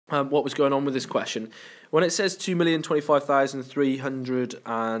what was going on with this question. When it says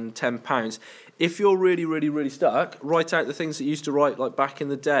 £2,025,310, if you're really stuck, write out the things that you used to write like back in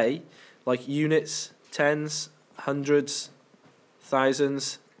the day, like units, tens, hundreds,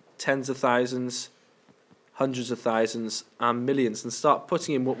 thousands, tens of thousands, hundreds of thousands, and millions, and start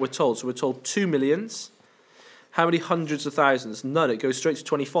putting in what we're told. So we're told 2 millions. How many hundreds of thousands? None. It goes straight to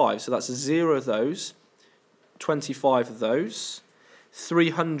 25. So that's 0 of those, 25 of those,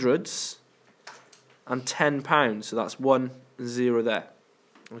 300s, and £10. So that's 1 and 0 there.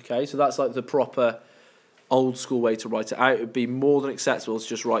 Okay, so that's like the proper old school way to write it out. It would be more than acceptable to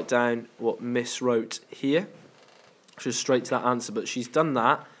just write down what Miss wrote here, just straight to that answer. But she's done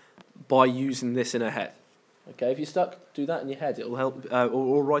that by using this in her head. Okay, if you're stuck, do that in your head. It'll help,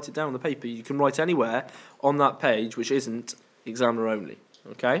 or write it down on the paper. You can write anywhere on that page which isn't examiner only.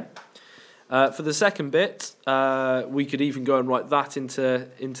 Okay. For the second bit, we could even go and write that into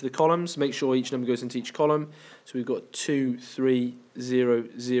the columns. Make sure each number goes into each column. So we've got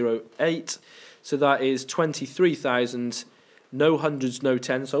 23008. So that is 23,000. No hundreds, no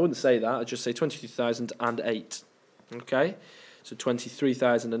tens. So I wouldn't say that. I'd just say 23,008. Okay. So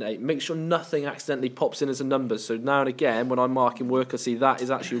 23,008. Make sure nothing accidentally pops in as a number. So now and again, when I'm marking work, I see that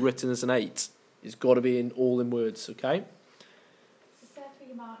is actually written as an 8. It's got to be all in words, okay?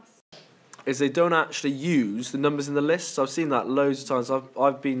 Is they don't actually use the numbers in the list. So I've seen that loads of times.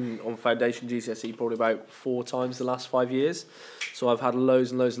 I've been on Foundation GCSE probably about 4 times the last 5 years. So I've had loads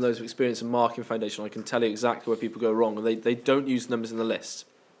and loads of experience in marking Foundation. I can tell you exactly where people go wrong, and they don't use the numbers in the list.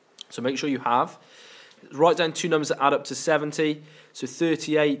 So make sure you have. Write down 2 numbers that add up to 70, so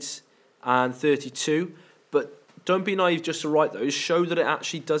 38 and 32, but don't be naive just to write those. Show that it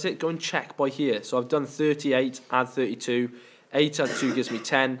actually does it. Go and check by here. So I've done 38, add 32, 8 add 2 gives me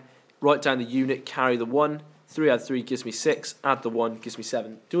 10, write down the unit, carry the 1, 3 add 3 gives me 6, add the 1 gives me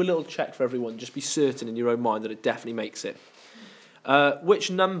 7. Do a little check for everyone, just be certain in your own mind that it definitely makes it. Which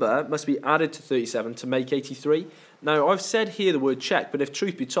number must be added to 37 to make 83? Now, I've said here the word check, but if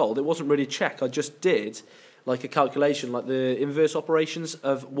truth be told, it wasn't really a check. I just did like a calculation, like the inverse operations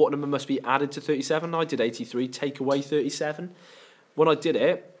of what number must be added to 37. I did 83, take away 37. When I did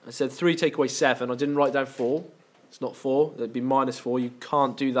it, I said 3 take away 7. I didn't write down 4. It's not 4. It'd be minus 4. You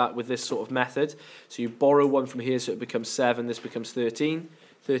can't do that with this sort of method. So you borrow 1 from here, so it becomes 7. This becomes 13.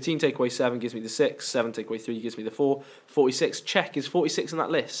 13 take away 7 gives me the 6. 7 take away 3 gives me the 4. 46. Check. Is 46 on that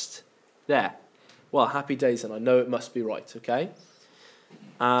list? There. Well, happy days then. I know it must be right, okay?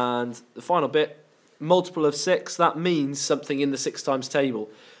 And the final bit, multiple of 6. That means something in the 6 times table.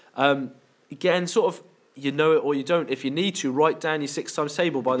 Again, sort of, you know it or you don't. If you need to, write down your 6 times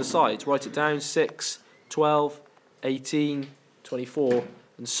table by the side. Write it down, 6, 12, 18, 24,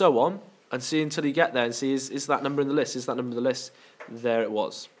 and so on. And see until you get there and see, is that number in the list? Is that number in the list? There it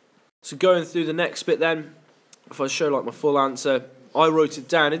was. So going through the next bit then, if I show like my full answer, I wrote it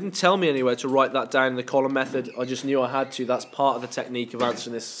down. It didn't tell me anywhere to write that down in the column method. I just knew I had to. That's part of the technique of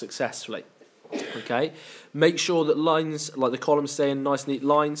answering this successfully. Okay. Make sure that lines, like the columns, stay in nice, neat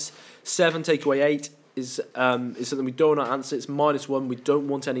lines. 7 take away 8 is something we don't want to answer. It's minus 1. We don't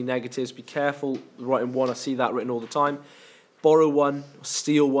want any negatives. Be careful writing 1. I see that written all the time. Borrow 1,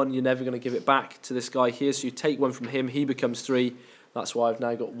 steal 1. You're never going to give it back to this guy here. So you take 1 from him. He becomes 3. That's why I've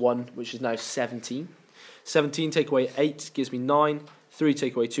now got 1, which is now 17. 17 take away 8 gives me 9. 3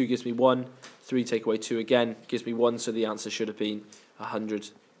 take away 2 gives me 1. 3 take away 2 again gives me 1. So the answer should have been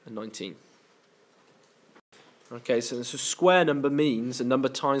 119. Okay, so this square number means a number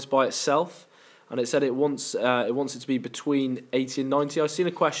times by itself, and it said it wants it to be between 80 and 90. I've seen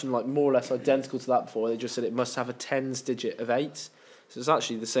a question like more or less identical to that before. They just said it must have a tens digit of 8. So it's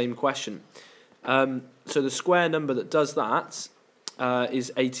actually the same question. So the square number that does that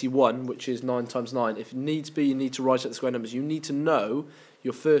is 81, which is 9 times 9. If needs be, you need to write out the square numbers. You need to know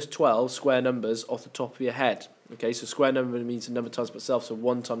your first 12 square numbers off the top of your head. Okay, so square number means a number times by itself, so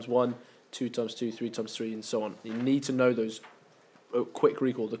 1 times 1, 2 times 2, 3 times 3, and so on. You need to know those. Quick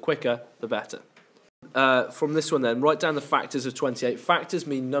recall. The quicker, the better. From this one then, write down the factors of 28. Factors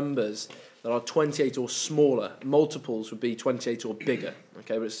mean numbers that are 28 or smaller. Multiples would be 28 or bigger.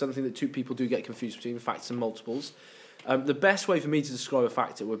 Okay, but it's something that 2 people do get confused between factors and multiples. The best way for me to describe a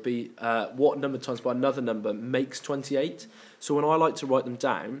factor would be what number times by another number makes 28. So when I like to write them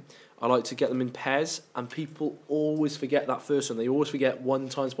down, I like to get them in pairs, and people always forget that first one. They always forget 1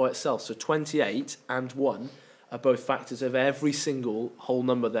 times by itself. So 28 and 1 are both factors of every single whole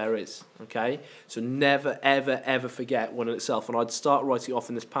number there is. Okay? So never, ever, ever forget 1 in itself. And I'd start writing off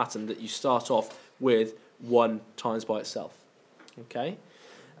in this pattern that you start off with 1 times by itself. Okay?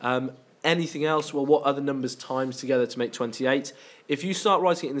 Anything else? Well, what other numbers times together to make 28? If you start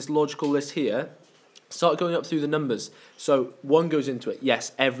writing it in this logical list here, start going up through the numbers. So 1 goes into it,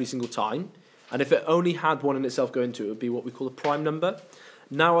 yes, every single time. And if it only had 1 in itself go into it, it would be what we call a prime number.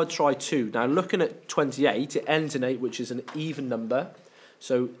 Now I'd try 2. Now looking at 28, it ends in 8, which is an even number.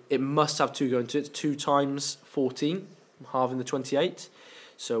 So it must have 2 go into it. 2 times 14, halving the 28.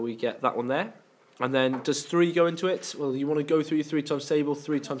 So we get that one there. And then does 3 go into it? Well, you want to go through your 3 times table.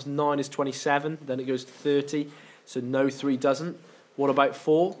 3 times 9 is 27. Then it goes to 30. So no, 3 doesn't. What about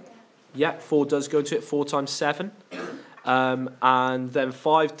 4? Yeah, 4 does go into it. 4 times 7. And then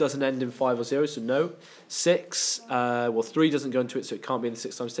 5 doesn't end in 5 or 0, so no. 6, well, 3 doesn't go into it, so it can't be in the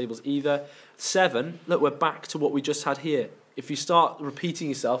 6 times tables either. 7, look, we're back to what we just had here. If you start repeating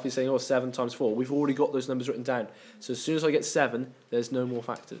yourself, you're saying, oh, 7 times 4. We've already got those numbers written down. So as soon as I get 7, there's no more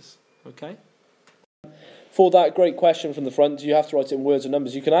factors. Okay? For that great question from the front, do you have to write it in words or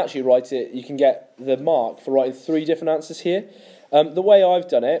numbers? You can actually write it, you can get the mark for writing 3 different answers here. The way I've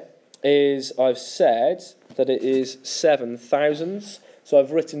done it is I've said that it is 7 thousandths. So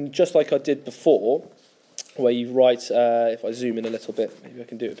I've written just like I did before, where you write, if I zoom in a little bit, maybe I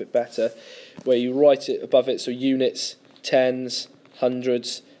can do it a bit better, where you write it above it, so units, tens,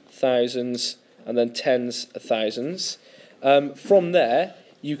 hundreds, thousands, and then tens of thousands. From there,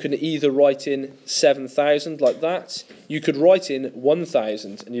 you can either write in 7,000 like that, you could write in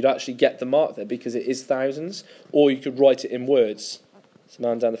 1,000 and you'd actually get the mark there because it is thousands, or you could write it in words. The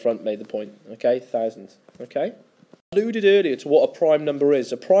man down the front made the point, okay, thousands, okay? I alluded earlier to what a prime number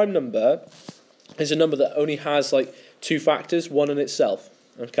is. A prime number is a number that only has like 2 factors, 1 in itself,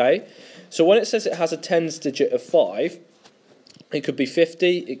 okay? So when it says it has a tens digit of 5, it could be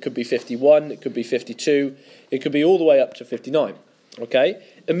 50, it could be 51, it could be 52, it could be all the way up to 59. Okay,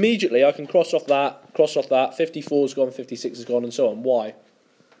 immediately I can cross off that, 54 is gone, 56 is gone, and so on. Why?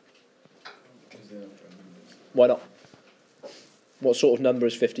 Why not? What sort of number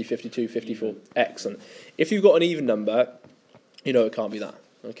is 50, 52, 54? Even. Excellent. If you've got an even number, you know it can't be that.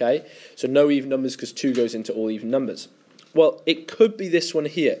 Okay, so no even numbers because 2 goes into all even numbers. Well, it could be this one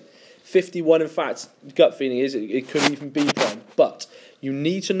here. 51, in fact, gut feeling is it could even be prime. But you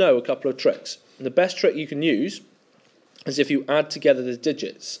need to know a couple of tricks. And the best trick you can use is if you add together the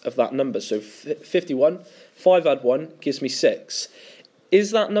digits of that number. So 51, 5 add 1 gives me 6. Is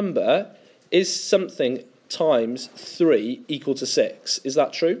that number, is something times 3 equal to 6? Is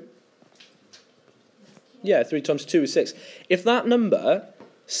that true? Yeah, 3 times 2 is 6. If that number,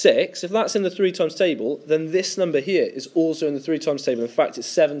 6, if that's in the 3 times table, then this number here is also in the 3 times table. In fact, it's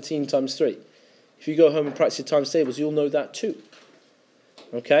 17 times 3. If you go home and practice your times tables, you'll know that too.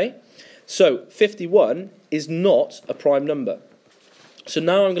 Okay? So 51 is not a prime number. So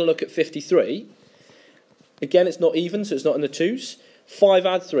now I'm going to look at 53. Again, it's not even, so it's not in the 2s. 5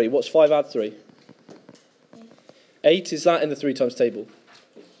 add 3. What's 5 add 3? 8. Is that in the 3 times table?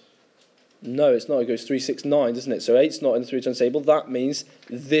 No, it's not. It goes 3, 6, 9, doesn't it? So 8's not in the 3 times table. That means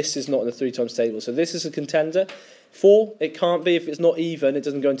this is not in the 3 times table. So this is a contender. 4, it can't be. If it's not even, it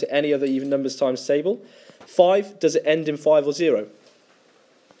doesn't go into any other even numbers times table. 5, does it end in 5 or 0?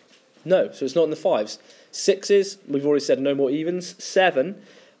 No, so it's not in the 5s. 6s, we've already said no more evens. 7,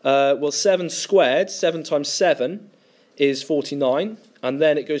 well, 7 squared, 7 times 7 is 49, and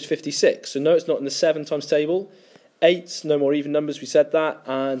then it goes 56. So no, it's not in the 7 times table. 8s, no more even numbers, we said that.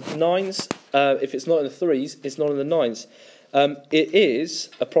 And 9s, if it's not in the 3s, it's not in the 9s. It is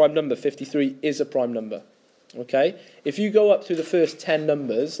a prime number. 53 is a prime number. Okay? If you go up through the first 10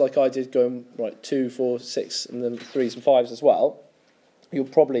 numbers, like I did, going right 2, 4, 6, and then 3s and 5s as well, you'll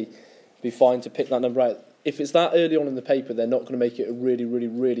probably be fine to pick that number out. If it's that early on in the paper, they're not going to make it a really, really,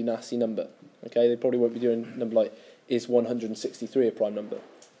 really nasty number. Okay, they probably won't be doing a number like, is 163 a prime number?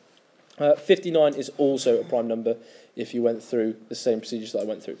 59 is also a prime number if you went through the same procedures that I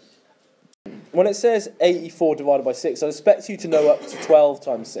went through. When it says 84 divided by 6, I expect you to know up to 12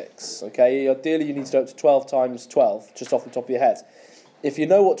 times 6. Okay, ideally you need to know up to 12 times 12, just off the top of your head. If you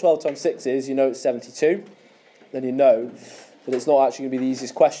know what 12 times 6 is, you know it's 72, then you know that it's not actually going to be the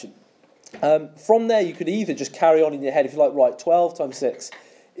easiest question. From there, you could either just carry on in your head. If you're like, right, 12 times 6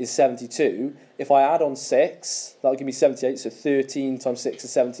 is 72. If I add on 6, that'll give me 78. So 13 times 6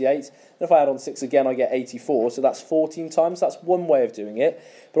 is 78. And if I add on 6 again, I get 84. So that's 14 times. That's one way of doing it.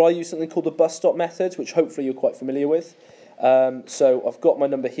 But I use something called the bus stop method, which hopefully you're quite familiar with. So I've got my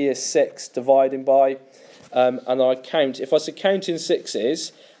number here, 6, dividing by, and I count. If I was to count in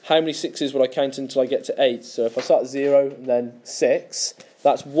 6s, how many 6s would I count until I get to 8? So if I start at 0 and then 6,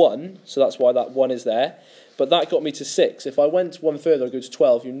 that's 1, so that's why that 1 is there. But that got me to 6. If I went one further, I go to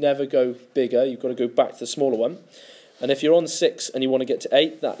 12. You never go bigger. You've got to go back to the smaller one. And if you're on 6 and you want to get to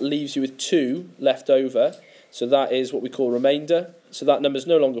 8, that leaves you with 2 left over. So that is what we call remainder. So that number is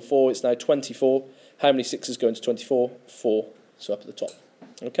no longer 4, it's now 24. How many 6s go into 24? 4. So up at the top.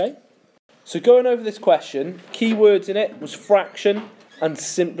 Okay? So going over this question, keywords in it was fraction and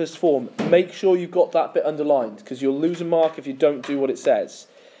simplest form. Make sure you've got that bit underlined, because you'll lose a mark if you don't do what it says.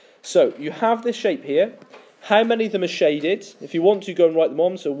 So you have this shape here. How many of them are shaded? If you want to, go and write them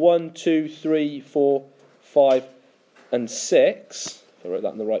on. So 1, 2, 3, 4, 5, and 6. If I wrote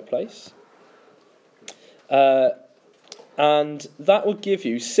that in the right place. And that will give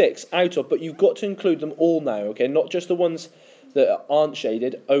you 6 out of, but you've got to include them all now, okay? Not just the ones that aren't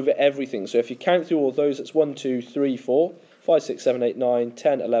shaded, over everything. So if you count through all of those, it's 1, 2, 3, 4, 5, 6, 7, 8, 9,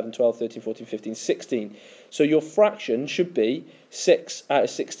 10, 11, 12, 13, 14, 15, 16. So your fraction should be 6 out of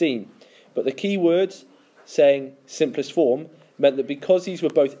 16. But the key words saying simplest form meant that because these were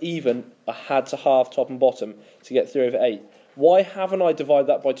both even, I had to halve top and bottom to get 3 over 8. Why haven't I divided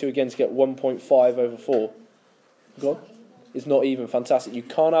that by 2 again to get 1.5 over 4? Go on. It's not even. Fantastic. You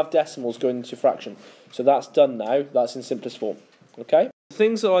can't have decimals going into your fraction. So that's done now. That's in simplest form. Okay? The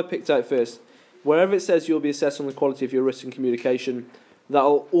things that I picked out first. Wherever it says you'll be assessed on the quality of your written communication,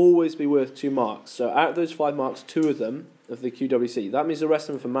 that'll always be worth 2 marks. So out of those 5 marks, 2 of them of the QWC. That means the rest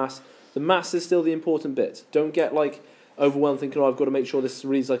of them for maths. The maths is still the important bit. Don't get like overwhelmed thinking, oh, I've got to make sure this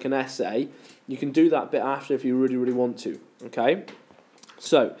reads like an essay. You can do that bit after if you really, really want to. Okay?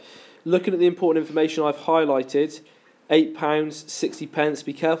 So, looking at the important information I've highlighted, £8, 60 pence.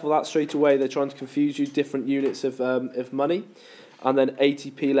 Be careful of that straight away. They're trying to confuse you, different units of money. And then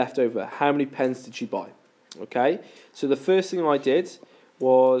 80p left over. How many pens did she buy? Okay, so the first thing I did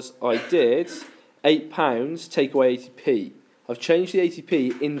was I did £8 take away 80p. I've changed the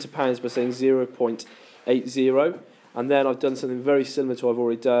 80p into pounds by saying 0.80. And then I've done something very similar to what I've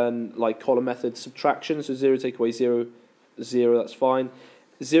already done, like column method subtraction. So 0 take away 0, 0, that's fine.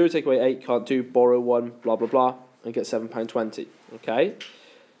 0 take away 8, can't do, borrow 1, blah, blah, blah, and get £7.20. Okay,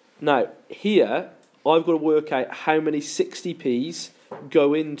 now here I've got to work out how many 60p's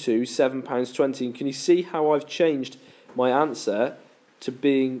go into £7.20. And can you see how I've changed my answer to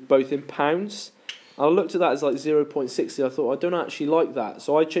being both in pounds? I looked at that as like 0.60. I thought, I don't actually like that.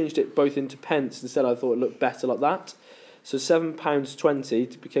 So I changed it both into pence instead. I thought it looked better like that. So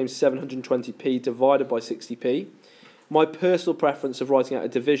 £7.20 became 720p divided by 60p. My personal preference of writing out a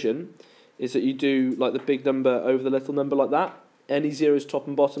division is that you do like the big number over the little number like that. Any zeros top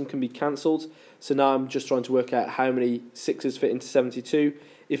and bottom can be cancelled. So now I'm just trying to work out how many 6s fit into 72.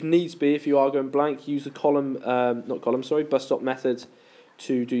 If needs be, if you are going blank, use the bus stop method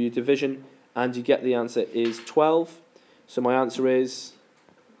to do your division, and you get the answer is 12. So my answer is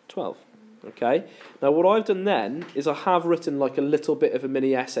 12. Okay. Now what I've done then is I have written like a little bit of a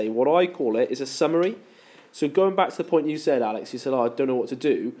mini essay. What I call it is a summary. So going back to the point you said, Alex, you said, oh, I don't know what to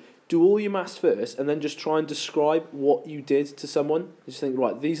do. Do all your maths first and then just try and describe what you did to someone. Just think,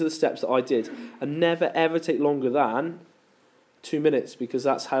 right, these are the steps that I did. And never ever take longer than 2 minutes, because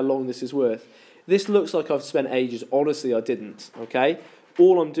that's how long this is worth. This looks like I've spent ages. Honestly, I didn't, okay?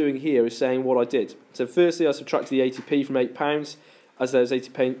 All I'm doing here is saying what I did. So firstly, I subtracted the 80p from £8, as there's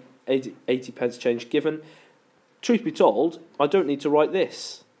 80 pence change given. Truth be told, I don't need to write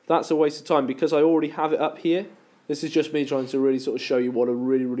this. That's a waste of time because I already have it up here. This is just me trying to really sort of show you what a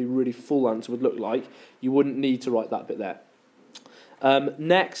really, really, really full answer would look like. You wouldn't need to write that bit there.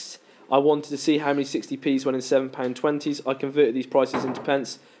 Next, I wanted to see how many 60p's went in £7.20s. I converted these prices into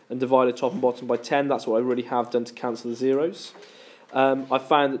pence and divided top and bottom by 10. That's what I already have done to cancel the zeros. I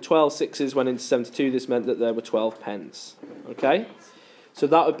found that 12 6s went into 72. This meant that there were 12 pence. Okay? So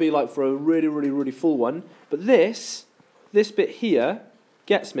that would be like for a really, really, really full one. But this bit here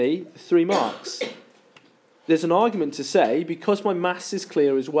gets me 3 marks. There's an argument to say, because my maths is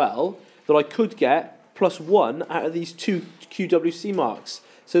clear as well, that I could get +1 out of these 2 QWC marks.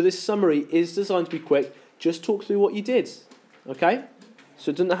 So this summary is designed to be quick. Just talk through what you did. Okay? So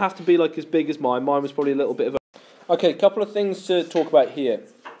it doesn't have to be like as big as mine. Mine was probably a little bit of a... Okay, a couple of things to talk about here.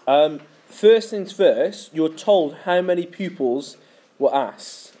 First things first, you're told how many pupils were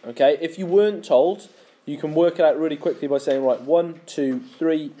asked. Okay? If you weren't told, you can work it out really quickly by saying, right, 1, 2,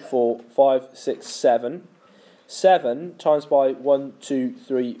 3, 4, 5, 6, 7. 7 times by 1, 2,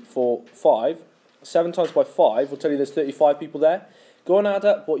 3, 4, 5. 7 times by 5 will tell you there's 35 people there. Go and add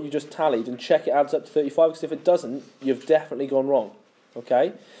up what you just tallied and check it adds up to 35, because if it doesn't, you've definitely gone wrong.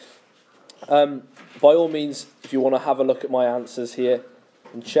 Okay? By all means, if you want to have a look at my answers here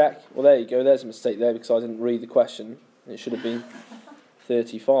and check, well, there you go, there's a mistake there because I didn't read the question. It should have been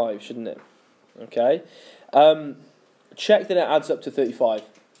 35, shouldn't it? Okay? Check that it adds up to 35.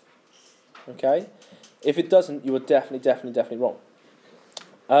 Okay? If it doesn't, you are definitely wrong.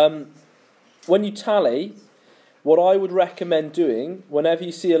 When you tally, what I would recommend doing, whenever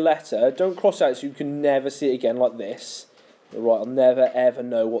you see a letter, don't cross out so you can never see it again like this. Right, I'll never ever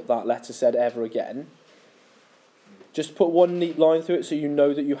know what that letter said ever again. Just put one neat line through it so you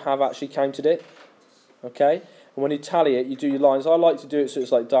know that you have actually counted it. Okay? And when you tally it, you do your lines. I like to do it so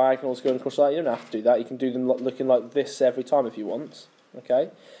it's like diagonals going across that. You don't have to do that. You can do them looking like this every time if you want. Okay?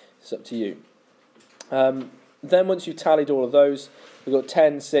 It's up to you. Then once you've tallied all of those, we've got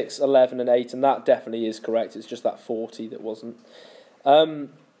 10, 6, 11 and 8, and that definitely is correct. It's just that 40 that wasn't.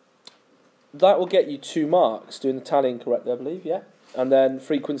 That will get you 2 marks, doing the tallying correctly, I believe, yeah? And then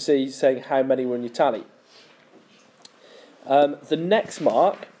frequency, saying how many were in your tally. The next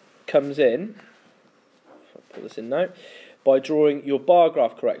mark comes in, I'll put this in now, by drawing your bar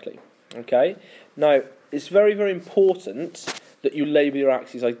graph correctly. Okay? Now, it's very, very important that you label your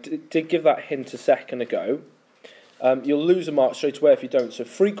axes. I did give that hint a second ago. You'll lose a mark straight away if you don't. So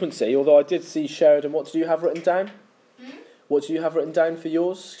frequency, although I did see Sheridan, what do you have written down? What do you have written down for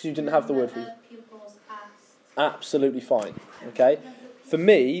yours? Because you didn't have the word for pupils asked. Absolutely fine. Okay. For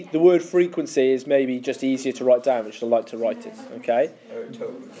me, the word frequency is maybe just easier to write down, which I like to write it. Okay.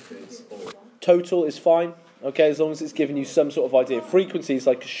 Total is fine. Okay, as long as it's giving you some sort of idea. Frequency is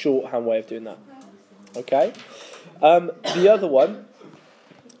like a shorthand way of doing that. Okay. The other one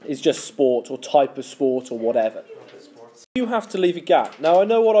is just sport or type of sport or whatever. You have to leave a gap. Now, I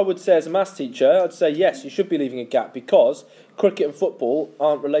know what I would say as a maths teacher. I'd say, yes, you should be leaving a gap because cricket and football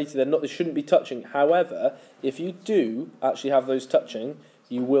aren't related. They shouldn't be touching. However, if you do actually have those touching,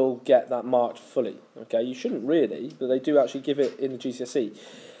 you will get that marked fully. Okay, you shouldn't really, but they do actually give it in the GCSE.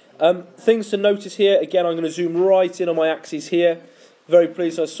 Things to notice here. Again, I'm going to zoom right in on my axes here. Very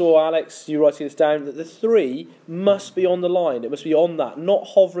pleased I saw, Alex, you writing this down, that the 3 must be on the line. It must be on that, not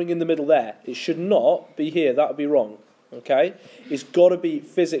hovering in the middle there. It should not be here. That would be wrong. Okay? It's got to be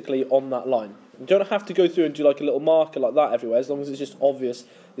physically on that line. You don't have to go through and do like a little marker like that everywhere, as long as it's just obvious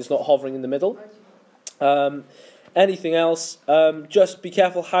it's not hovering in the middle. Anything else, just be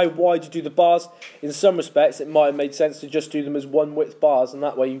careful how wide you do the bars. In some respects, it might have made sense to just do them as one width bars, and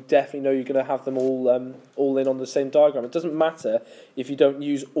that way you definitely know you're going to have them all in on the same diagram. It doesn't matter if you don't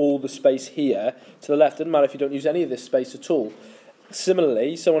use all the space here to the left. It doesn't matter if you don't use any of this space at all.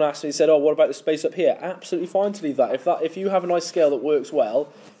 Similarly, someone asked me, said, "Oh, what about the space up here?" Absolutely fine to leave that. If you have a nice scale that works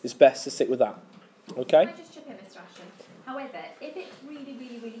well, it's best to stick with that. Okay? Can I just chip in, Mr. Ashton? However, if it's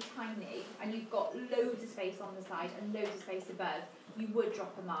really tiny and you've got loads of space on the side and loads of space above, you would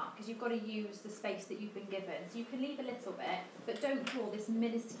drop a mark because you've got to use the space that you've been given. So you can leave a little bit, but don't draw this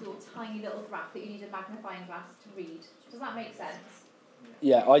minuscule, tiny little graph that you need a magnifying glass to read. Does that make sense?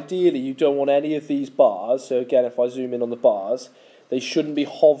 Yeah, ideally you don't want any of these bars. So again, if I zoom in on the bars, they shouldn't be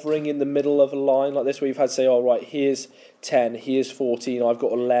hovering in the middle of a line like this where you've had to say, oh, right, here's 10, here's 14, I've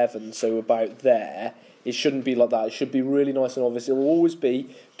got 11, so about there. It shouldn't be like that. It should be really nice and obvious. It will always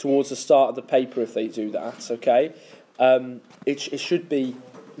be towards the start of the paper if they do that, okay? It should be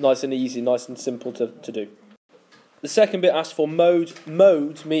nice and easy, nice and simple to do. The second bit asks for mode.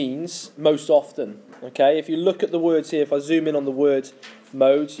 Mode means most often, okay? If you look at the words here, if I zoom in on the word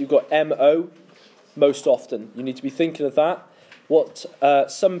mode, you've got MO, most often. You need to be thinking of that. What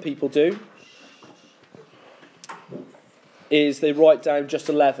some people do is they write down just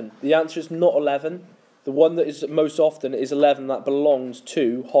 11. The answer is not 11. The one that is most often is 11. That belongs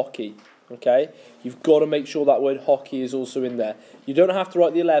to hockey. Okay? You've got to make sure that word hockey is also in there. You don't have to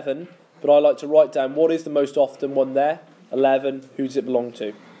write the 11, but I like to write down what is the most often one there. 11. Who does it belong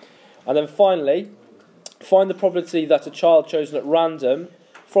to? And then finally, find the probability that a child chosen at random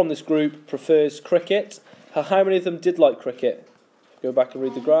from this group prefers cricket. How many of them did like cricket? Go back and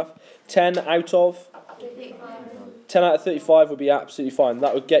read the graph. 10 out of? 10 out of 35 would be absolutely fine.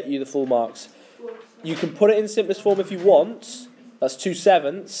 That would get you the full marks. You can put it in simplest form if you want. That's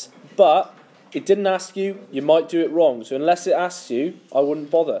 2/7. But it didn't ask you. You might do it wrong. So unless it asks you, I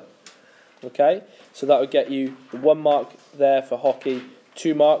wouldn't bother. Okay? So that would get you the 1 mark there for hockey.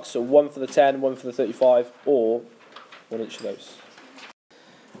 2 marks. So 1 for the 10, 1 for the 35. Or 1 each of those.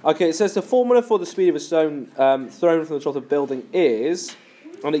 Okay, it says the formula for the speed of a stone thrown from the top of a building is,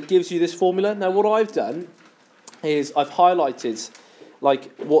 and it gives you this formula. Now, what I've done is I've highlighted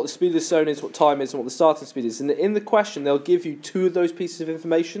like what the speed of the stone is, what time is, and what the starting speed is. And in the question, they'll give you 2 of those pieces of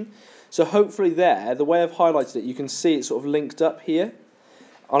information. So hopefully there, the way I've highlighted it, you can see it sort of linked up here.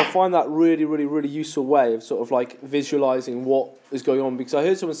 And I find that really useful way of sort of like visualising what is going on. Because I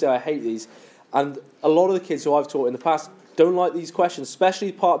heard someone say, I hate these. And a lot of the kids who I've taught in the past don't like these questions,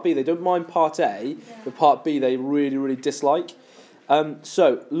 especially Part B. They don't mind Part A, but Part B they really dislike.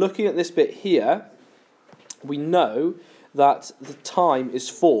 So looking at this bit here, we know that the time is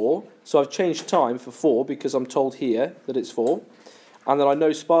 4, so I've changed time for 4 because I'm told here that it's 4, and then I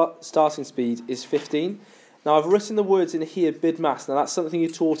know starting speed is 15. Now I've written the words in here, bid mass. Now that's something you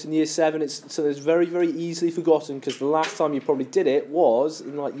taught in year 7. It's something that's very, very easily forgotten because the last time you probably did it was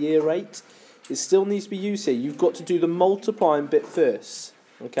in like year 8. It still needs to be used here. You've got to do the multiplying bit first,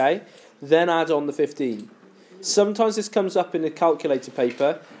 okay? Then add on the 15. Sometimes this comes up in a calculator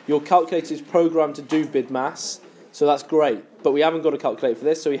paper. Your calculator is programmed to do bid mass, so that's great. But we haven't got a calculator for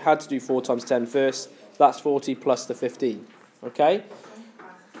this, so we had to do 4 times 10 first. That's 40 plus the 15, okay?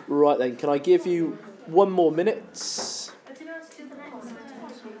 Right then, can I give you 1 more minute?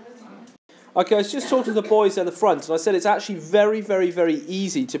 Okay, I was just talking to the boys at the front, and I said it's actually very, very, very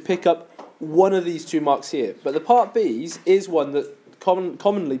easy to pick up one of these 2 marks here. But the part B's is one that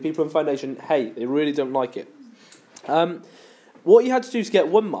commonly people in foundation hate. They really don't like it. What you had to do to get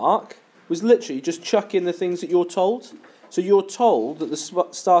 1 mark was literally just chuck in the things that you're told. So you're told that the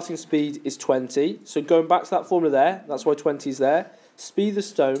starting speed is 20. So going back to that formula there, that's why 20 is there. Speed of the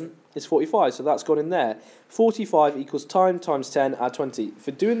stone is 45, so that's gone in there. 45 equals time times 10 add 20.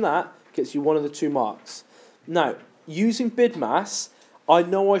 For doing that, gets you 1 of the 2 marks. Now, using bid mass, I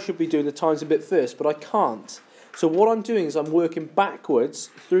know I should be doing the times a bit first, but I can't. So what I'm doing is I'm working backwards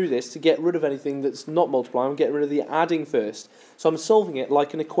through this to get rid of anything that's not multiplying. I'm getting rid of the adding first. So I'm solving it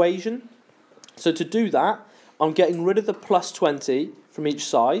like an equation. So to do that, I'm getting rid of the plus 20 from each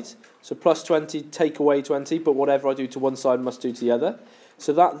side. So plus 20, take away 20, but whatever I do to one side must do to the other.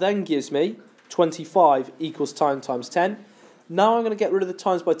 So that then gives me 25 equals time times 10. Now I'm going to get rid of the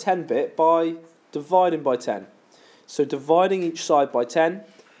times by 10 bit by dividing by 10. So dividing each side by 10.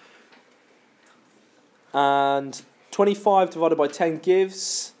 And 25 divided by 10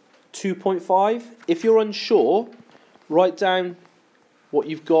 gives 2.5. If you're unsure, write down what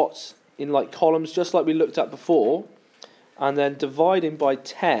you've got in like columns, just like we looked at before. And then dividing by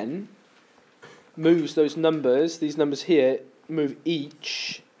 10 moves those numbers, these numbers here, move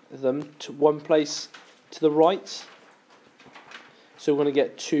each of them to one place to the right. So we're going to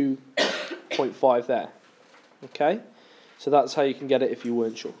get 2.5 there. Okay? So that's how you can get it if you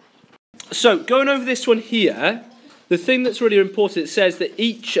weren't sure. So going over this one here, the thing that's really important, it says that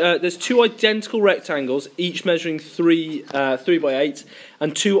each there's 2 identical rectangles, each measuring 3 by 8,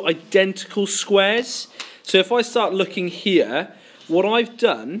 and 2 identical squares. So if I start looking here, what I've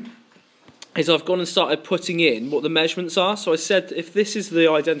done is I've gone and started putting in what the measurements are. So I said if this is the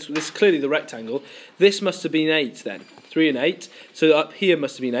identical, this is clearly the rectangle, this must have been 8 then. 3 and 8, so up here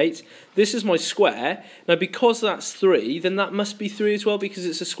must have been 8. This is my square. Now because that's 3, then that must be 3 as well because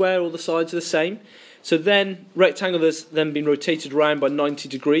it's a square, all the sides are the same. So then rectangle has then been rotated around by 90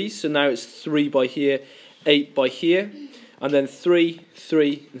 degrees, so now it's 3 by here, 8 by here, and then 3,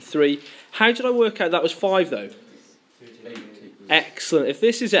 3, and 3. How did I work out that was 5 though? Excellent. If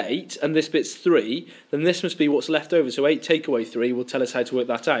this is 8 and this bit's 3, then this must be what's left over. So 8 take away 3 will tell us how to work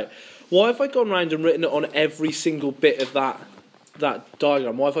that out. Why have I gone round and written it on every single bit of that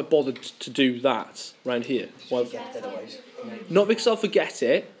diagram? Why have I bothered to do that round here? Why? Not because I'll forget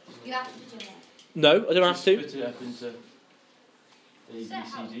it. You have to do it. No, I don't have to. Split it up into A, B, C,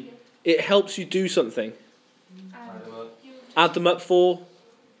 D. It helps you do something. Add them up for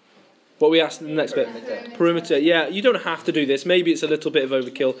what we asked in the next bit. Perimeter. Yeah, you don't have to do this. Maybe it's a little bit of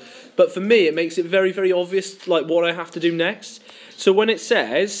overkill. But for me, it makes it very, very obvious like what I have to do next. So when it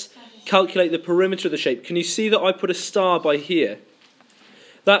says calculate the perimeter of the shape, can you see that I put a star by here?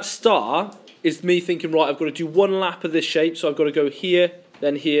 That star is me thinking, right, I've got to do 1 lap of this shape. So I've got to go here,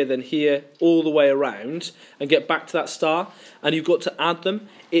 then here, then here, all the way around and get back to that star. And you've got to add them.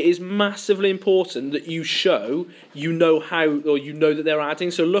 It is massively important that you show you know how, or you know that they're adding.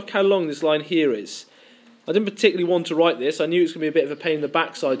 So look how long this line here is. I didn't particularly want to write this. I knew it was going to be a bit of a pain in the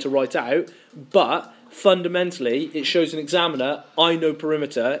backside to write out. But fundamentally, it shows an examiner, I know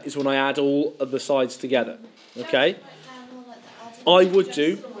perimeter is when I add all of the sides together. Okay? I would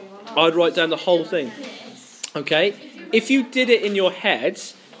do. I'd write down the whole thing. Okay? If you did it in your head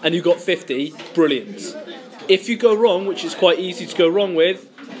and you got 50, brilliant. If you go wrong, which is quite easy to go wrong with,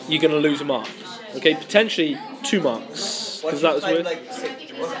 you're going to lose a mark. Okay, potentially 2 marks. Because that was worth.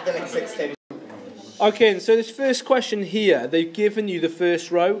 Okay, so this first question here, they've given you the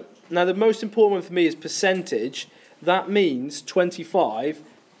first row. Now the most important one for me is percentage. That means 25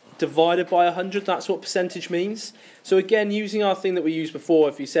 divided by 100. That's what percentage means. So again, using our thing that we used before,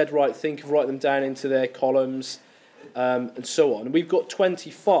 if you said, right, think of write them down into their columns and so on. We've got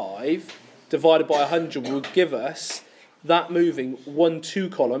 25 divided by 100 will give us that moving 1, 2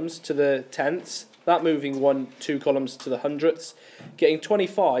 columns to the tenths that moving 2 columns to the hundredths, getting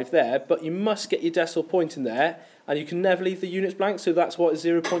 25 there, but you must get your decimal point in there, and you can never leave the units blank, so that's what is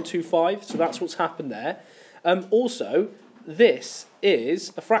 0.25, so that's what's happened there. Also, this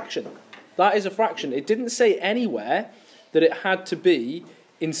is a fraction. That is a fraction. It didn't say anywhere that it had to be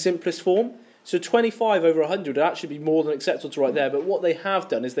in simplest form. So 25 over 100 would actually be more than acceptable to write there, but what they have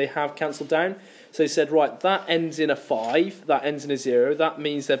done is they have cancelled down. So they said, right, that ends in a 5, that ends in a 0, that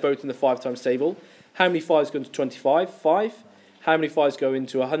means they're both in the 5 times table. How many 5s go into 25? 5. How many 5s go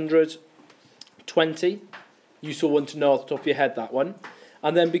into 100? 20. Useful one to know off the top of your head, that one.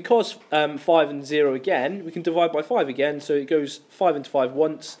 And then because 5 and 0 again, we can divide by 5 again, so it goes 5 into 5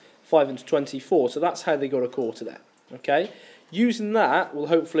 once, 5 into 24. So that's how they got a quarter there. Okay? Using that will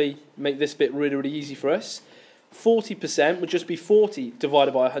hopefully make this bit really, really easy for us. 40% would just be 40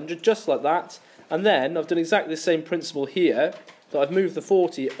 divided by 100, just like that. And then I've done exactly the same principle here, that I've moved the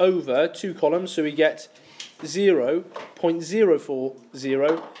 40 over 2 columns, so we get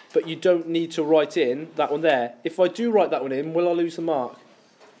 0.040, but you don't need to write in that one there. If I do write that one in, will I lose the mark?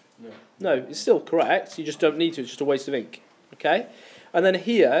 No. No, it's still correct, you just don't need to, it's just a waste of ink. Okay? And then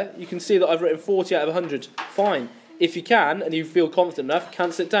here, you can see that I've written 40 out of 100. Fine. If you can, and you feel confident enough,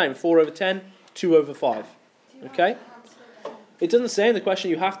 cancel it down. 4 over 10, 2 over 5. Okay? It doesn't say in the question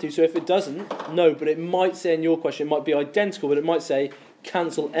you have to, so if it doesn't, no, but it might say in your question, it might be identical, but it might say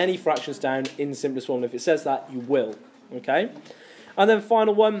cancel any fractions down in simplest form. If it says that, you will. Okay? And then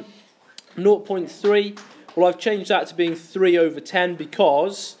final one, 0.3. Well, I've changed that to being 3 over 10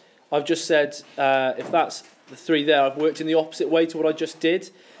 because I've just said, if that's the 3 there, I've worked in the opposite way to what I just did.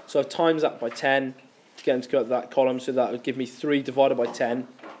 So I've times that by 10 to get him to go to that column, so that would give me 3 divided by 10,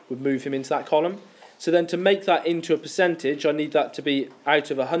 would move him into that column. So then to make that into a percentage, I need that to be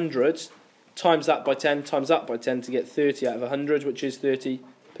out of 100, times that by 10, times that by 10 to get 30 out of 100, which is 30%.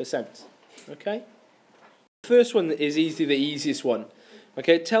 Okay? The first one is easily the easiest one.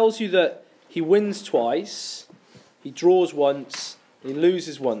 Okay, it tells you that he wins twice, he draws once, he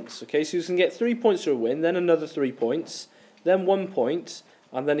loses once. Okay, so you can get 3 points for a win, then another 3 points, then 1 point,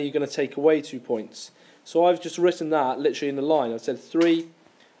 and then you're going to take away 2 points. So I've just written that literally in the line. I've said 3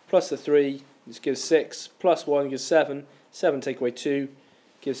 plus the 3, this gives 6, plus 1 gives 7, 7 take away 2,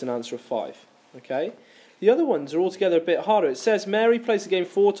 gives an answer of 5. Okay? The other ones are altogether a bit harder. It says Mary plays the game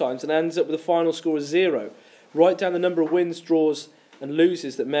 4 times and ends up with a final score of 0. Write down the number of wins, draws and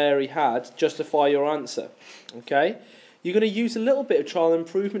loses that Mary had. Justify your answer. Okay? You're going to use a little bit of trial and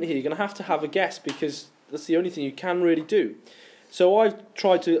improvement here. You're going to have a guess because that's the only thing you can really do. So I've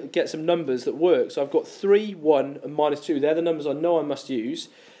tried to get some numbers that work. So I've got 3, 1 and minus 2. They're the numbers I know I must use.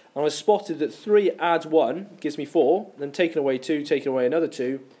 And I spotted that 3 adds 1 gives me 4. Then taking away 2, taking away another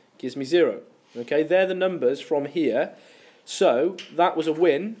 2 gives me 0. Okay, they're the numbers from here. So that was a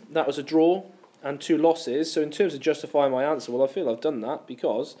win, that was a draw, and 2 losses. So in terms of justifying my answer, well, I feel I've done that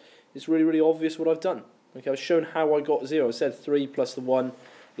because it's really, really obvious what I've done. Okay, I've shown how I got 0. I said 3 plus the 1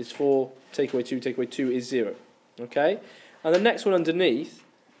 is 4, take away 2 is 0. Okay, and the next one underneath,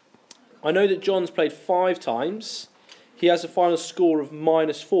 I know that John's played 5 times. He has a final score of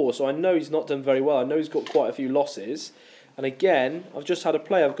minus 4, so I know he's not done very well. I know he's got quite a few losses. And again, I've just had a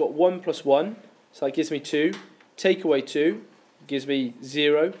play. I've got 1 plus 1, so that gives me 2. Take away 2 gives me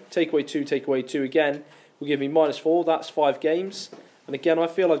 0. Take away 2 again will give me minus 4. That's 5 games. And again, I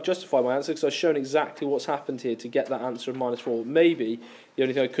feel I've justified my answer because I've shown exactly what's happened here to get that answer of minus 4. Maybe the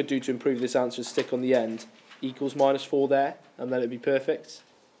only thing I could do to improve this answer is stick on the end equals minus 4 there, and then it'd be perfect.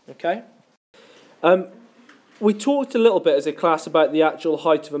 Okay? We talked a little bit as a class about the actual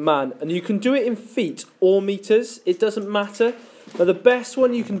height of a man, and you can do it in feet or metres, it doesn't matter. Now the best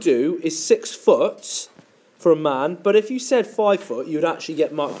one you can do is 6 foot for a man, but if you said 5 foot, you'd actually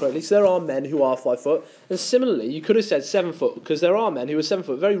get marked correctly, so there are men who are 5 foot. And similarly, you could have said 7 foot, because there are men who are 7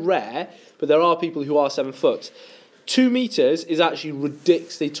 foot, very rare, but there are people who are 7 foot. 2 metres is actually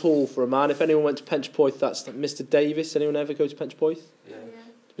ridiculously tall for a man. If anyone went to Penchpoith, that's Mr. Davis. Anyone ever go to Penchpoith? Yeah.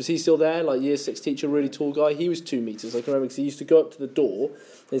 Was he still there? Like year 6 teacher, really tall guy. He was 2 metres. I can remember because he used to go up to the door.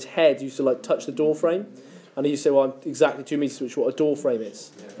 And his head used to like touch the door frame, and he used to say, "Well, I'm exactly 2 metres," which is what a door frame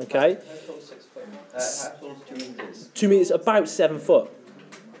is. Yeah. Okay. How tall is 6 foot? How tall is 2 metres? 2 metres, about 7 foot.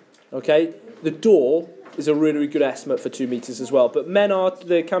 Okay. The door is a really, really good estimate for 2 metres as well. But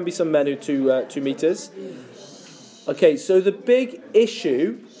there can be some men who are 2 metres. Okay. So the big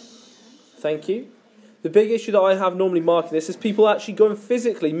issue. Thank you. The big issue that I have normally marking this is people actually go and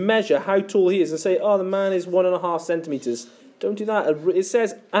physically measure how tall he is and say, oh, the man is 1.5 centimetres. Don't do that. It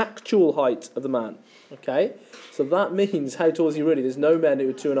says actual height of the man. Okay? So that means how tall is he really? There's no men who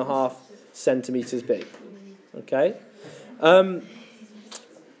are 2.5 centimetres big. Okay?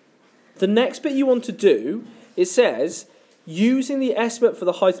 The next bit you want to do, it says, using the estimate for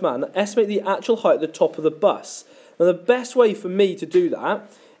the height of man, estimate the actual height at the top of the bus. Now the best way for me to do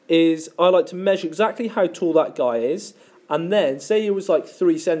that is I like to measure exactly how tall that guy is, and then say it was like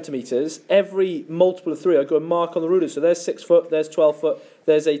 3 centimetres, every multiple of 3 I go and mark on the ruler. So there's 6 foot, there's 12 foot,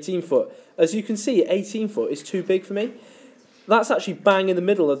 there's 18 foot. As you can see, 18 foot is too big for me. That's actually bang in the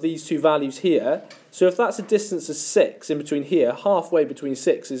middle of these two values here. So if that's a distance of 6 in between here, halfway between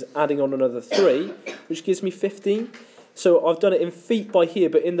 6 is adding on another 3, which gives me 15. So I've done it in feet by here,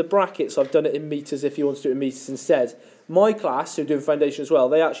 but in the brackets I've done it in metres if you want to do it in metres instead. My class, who are doing foundation as well,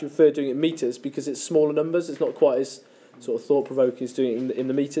 they actually prefer doing it in metres because it's smaller numbers. It's not quite as sort of thought-provoking as doing it in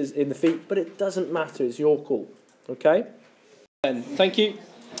the metres, in the feet, but it doesn't matter. It's your call. Okay? Thank you.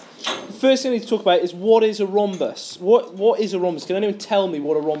 The first thing I need to talk about is what is a rhombus? What is a rhombus? Can anyone tell me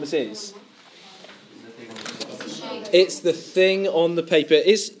what a rhombus is? It's the thing on the paper. It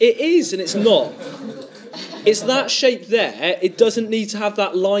is and it's not. It's that shape there. It doesn't need to have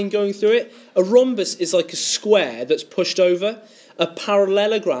that line going through it. A rhombus is like a square that's pushed over. A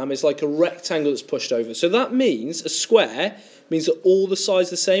parallelogram is like a rectangle that's pushed over. So that means a square means that all the sides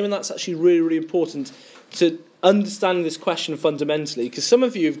are the same, and that's actually really, really important to understanding this question fundamentally, because some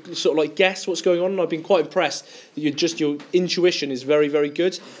of you have sort of like guessed what's going on, and I've been quite impressed that your intuition is very, very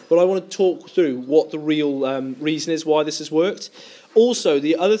good. But I want to talk through what the real reason is why this has worked. Also,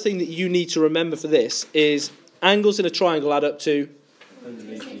 the other thing that you need to remember for this is angles in a triangle add up to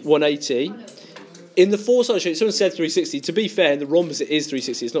 180. In the four-sided shape, someone said 360. To be fair, in the rhombus it is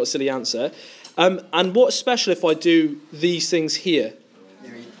 360. It's not a silly answer. And what's special if I do these things here?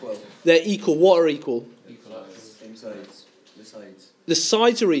 They're equal. They're equal. What are equal? Same sides. The sides. The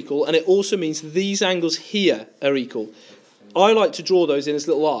sides are equal, and it also means these angles here are equal. I like to draw those in as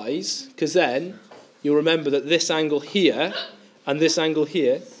little eyes, because then you'll remember that this angle here and this angle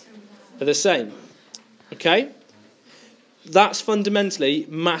here are the same. Okay? That's fundamentally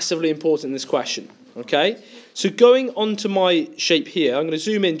massively important in this question. Okay? So going on to my shape here, I'm going to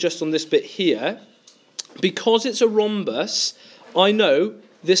zoom in just on this bit here. Because it's a rhombus, I know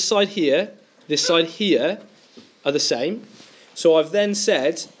this side here are the same. So I've then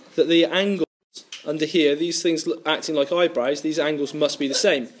said that the angles under here, these things acting like eyebrows, these angles must be the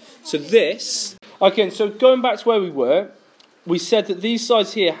same. So this... Okay, so going back to where we were, we said that these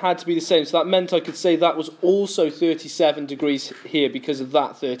sides here had to be the same. So that meant I could say that was also 37 degrees here because of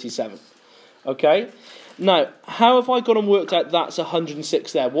that 37. Okay? Now, how have I gone and worked out that's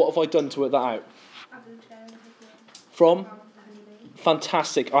 106 there? What have I done to work that out? From?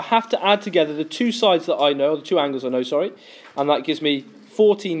 Fantastic. I have to add together the two sides that I know, the two angles I know, sorry, and that gives me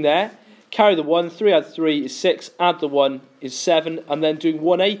 14 there. Carry the 1, 3 add 3 is 6, add the 1 is 7, and then doing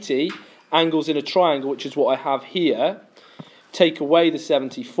 180 angles in a triangle, which is what I have here. Take away the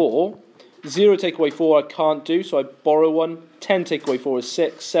 74. 0 take away 4 I can't do, so I borrow 1. 10 take away 4 is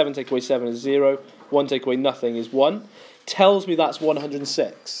 6. 7 take away 7 is 0. 1 take away nothing is 1. Tells me that's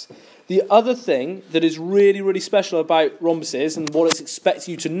 106. The other thing that is really, really special about rhombuses and what it's expected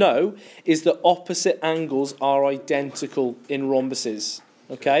you to know is that opposite angles are identical in rhombuses.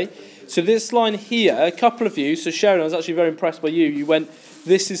 Okay? So this line here, a couple of you, so Sharon, I was actually very impressed by you. You went,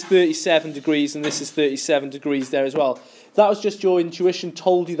 this is 37 degrees and this is 37 degrees there as well. That was just your intuition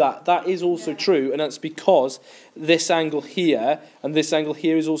told you that. That is also true, and that's because this angle here and this angle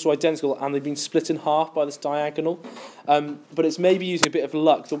here is also identical, and they've been split in half by this diagonal. But it's maybe using a bit of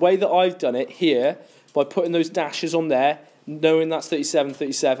luck. The way that I've done it here, by putting those dashes on there, knowing that's 37,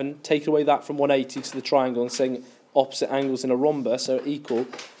 37, take away that from 180 to the triangle and saying opposite angles in a rhombus are equal,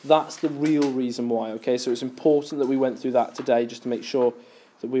 that's the real reason why, okay? So it's important that we went through that today just to make sure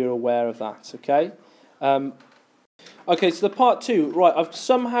that we are aware of that, okay? Okay, so the part 2, right, I've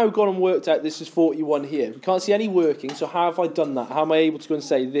somehow gone and worked out this is 41 here. We can't see any working, so how have I done that? How am I able to go and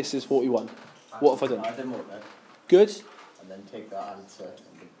say this is 41? What have I done? Add them up, Good. and then take that answer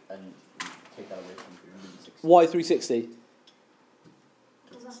and take that away from 360. Why 360?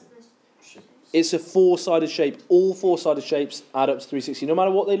 It's a four-sided shape. All four-sided shapes add up to 360. No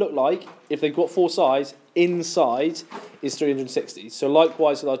matter what they look like, if they've got four sides, inside is 360. So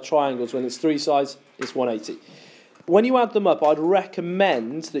likewise with our triangles, when it's three sides, it's 180. When you add them up, I'd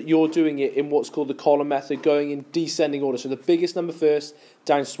recommend that you're doing it in what's called the column method, going in descending order. So the biggest number first,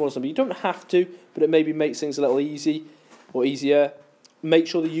 down to the smallest number. You don't have to, but it maybe makes things a little easy or easier. Make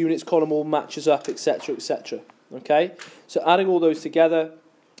sure the units column all matches up, etc., etc. Okay? So adding all those together,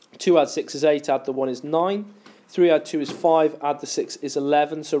 2 add 6 is 8, add the 1 is 9. 3 add 2 is 5, add the 6 is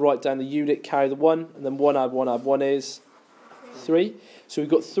 11. So write down the unit, carry the 1, and then 1 add 1 is 3. So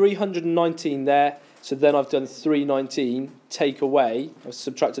we've got 319 there. So then I've done 319, take away, I've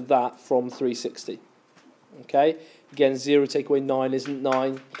subtracted that from 360. Okay, again, 0 take away 9 isn't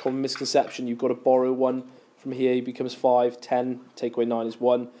 9, common misconception, you've got to borrow 1 from here, it becomes 5, 10 take away 9 is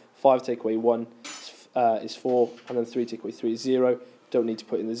 1, 5 take away 1 is 4, and then 3 take away 3 is 0, don't need to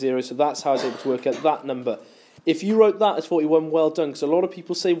put in the 0, so that's how I was able to work out that number. If you wrote that as 41, well done, because a lot of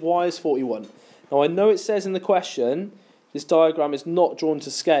people say, why is 41? Now I know it says in the question, this diagram is not drawn to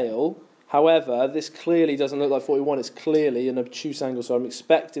scale, however, this clearly doesn't look like 41, it's clearly an obtuse angle, so I'm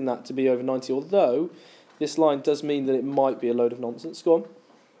expecting that to be over 90, although this line does mean that it might be a load of nonsense. Go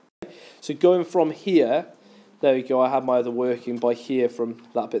on. So going from here, there we go, I have my other working by here from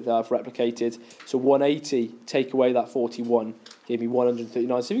that bit that I've replicated. So 180, take away that 41, gave me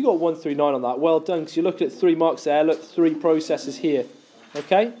 139. So if you got 139 on that, well done, because you're looking at 3 marks there, look, 3 processes here.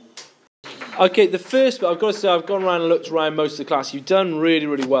 Okay? Okay, the first bit, I've got to say, I've gone around and looked around most of the class. You've done really,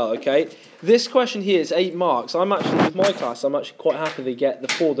 really well, okay? This question here is 8 marks. I'm actually, with my class, I'm actually quite happy they get the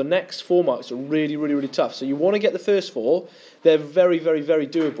 4. The next 4 marks are really, really, really tough. So you want to get the first 4. They're very, very, very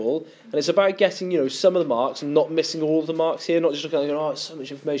doable. And it's about getting, you know, some of the marks and not missing all of the marks here. Not just looking at it and going, oh, it's so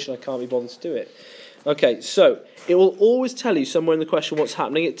much information, I can't be bothered to do it. Okay, so it will always tell you somewhere in the question what's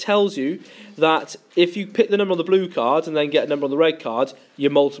happening. It tells you that if you pick the number on the blue card and then get a number on the red card, you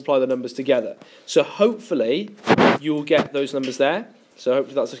multiply the numbers together. So hopefully you'll get those numbers there. So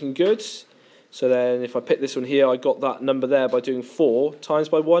hopefully that's looking good. So then if I pick this one here, I got that number there by doing 4 times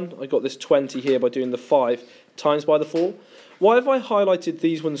by 1. I got this 20 here by doing the 5 times by the 4. Why have I highlighted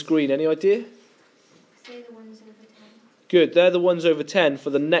these ones green? Any idea? Say the ones over 10. Good, they're the ones over 10 for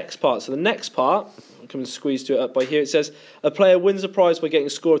the next part. So the next part, I'll come and squeeze to it up by here. It says, a player wins a prize by getting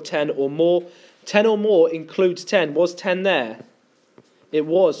a score of 10 or more. 10 or more includes 10. Was 10 there? It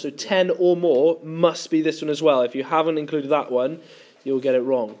was, so 10 or more must be this one as well. If you haven't included that one, you'll get it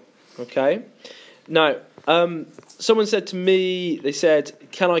wrong. Okay? Now, someone said to me, they said,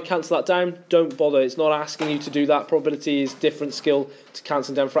 can I cancel that down? Don't bother, it's not asking you to do that. Probability is different skill to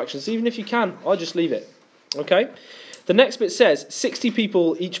cancelling down fractions. Even if you can, I'll just leave it. Okay? The next bit says, 60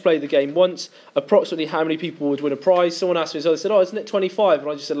 people each play the game once. Approximately how many people would win a prize? Someone asked me, so they said, oh, isn't it 25? And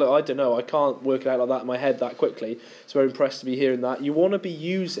I just said, look, I don't know. I can't work it out like that in my head that quickly. So very impressed to be hearing that. You want to be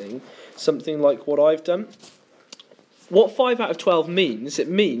using something like what I've done. What 5 out of 12 means, it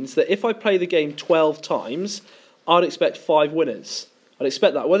means that if I play the game 12 times, I'd expect 5 winners. I'd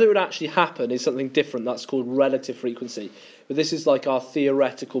expect that. Whether it would actually happen is something different. That's called relative frequency. But this is like our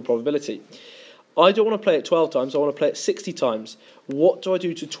theoretical probability. I don't want to play it 12 times, I want to play it 60 times. What do I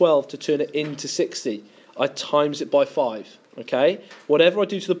do to 12 to turn it into 60? I times it by 5. Okay? Whatever I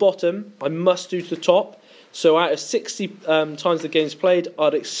do to the bottom, I must do to the top. So out of 60 times the game's played,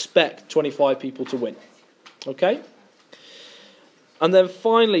 I'd expect 25 people to win. Okay? And then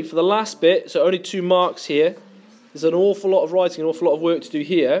finally, for the last bit, so only 2 marks here, there's an awful lot of writing, an awful lot of work to do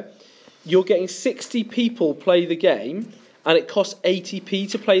here. You're getting 60 people play the game, and it costs 80p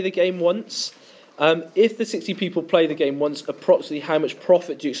to play the game once. If the 60 people play the game once, approximately how much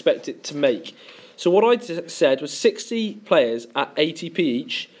profit do you expect it to make? So what I said was 60 players at 80p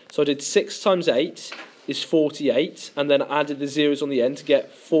each, so I did 6 times 8 is 48, and then added the zeros on the end to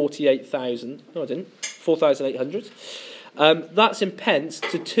get 48,000. No, I didn't. 4,800. That's in pence.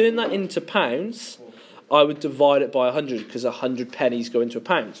 To turn that into pounds, I would divide it by 100 because 100 pennies go into a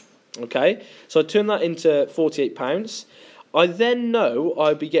pound. Okay, so I turn that into £48. I then know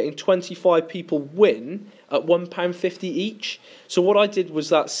I'd be getting 25 people win at £1.50 each. So what I did was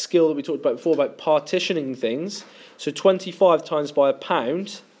that skill that we talked about before about partitioning things. So 25 times by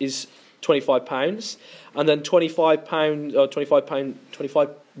 £1 is £25, and then £25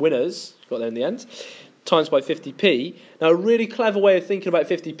 winners, got there in the end, times by 50p. Now a really clever way of thinking about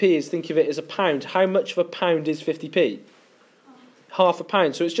 50p is think of it as a pound. How much of a pound is 50p? Half a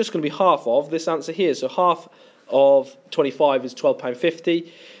pound. So it's just going to be half of this answer here. So half of 25 is £12.50.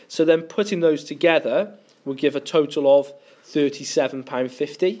 So then putting those together will give a total of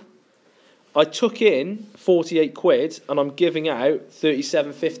 £37.50. I took in 48 quid and I'm giving out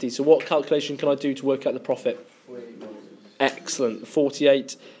 37.50. So what calculation can I do to work out the profit? Excellent.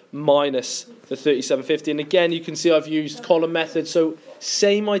 48 minus the 37.50. And again, you can see I've used column method. So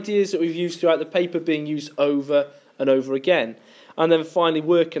same ideas that we've used throughout the paper being used over and over again. And then finally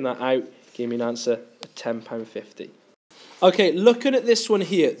working that out gave me an answer of £10.50. Okay, looking at this one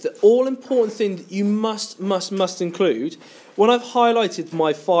here, the all-important thing that you must include, when I've highlighted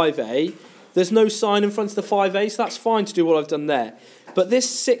my 5A, there's no sign in front of the 5A, so that's fine to do what I've done there. But this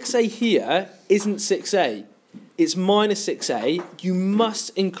 6A here isn't 6A. It's minus 6A. You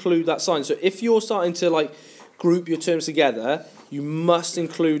must include that sign. So if you're starting to like group your terms together, you must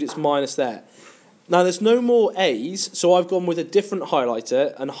include its minus there. Now, there's no more A's, so I've gone with a different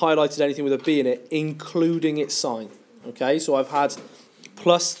highlighter and highlighted anything with a B in it, including its sign. Okay, so I've had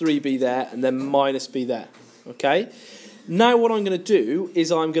plus 3B there and then minus B there. Okay, now what I'm going to do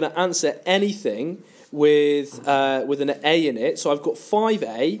is I'm going to answer anything with an A in it. So I've got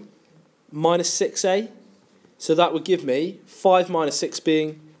 5A minus 6A. So that would give me 5 minus 6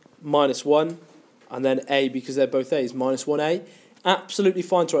 being minus 1, and then A, because they're both A's, minus 1A. Absolutely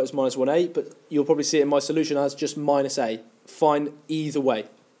fine to write as minus 1A, but you'll probably see it in my solution as just minus A. Fine either way.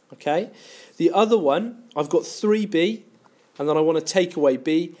 Okay. The other one, I've got 3B, and then I want to take away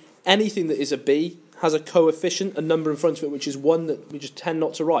B. Anything that is a B has a coefficient, a number in front of it, which is 1 that we just tend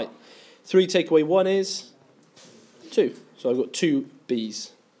not to write. 3 take away 1 is 2. So I've got 2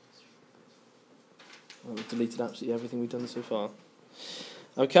 B's. I've deleted absolutely everything we've done so far.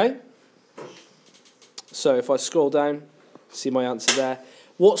 Okay. So if I scroll down, see my answer there.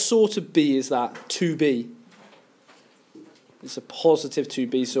 What sort of B is that? 2B. It's a positive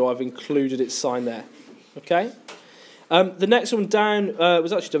 2B, so I've included its sign there. Okay. The next one down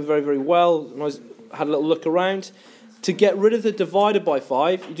was actually done very, very well. I had a little look around. To get rid of the divided by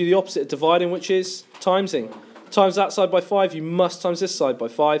 5, you do the opposite of dividing, which is timesing. Times that side by 5, you must times this side by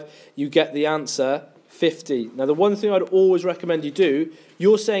 5. You get the answer 50. Now, the one thing I'd always recommend you do,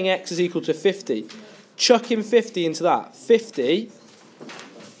 you're saying x is equal to 50. Chuck in 50 into that. 50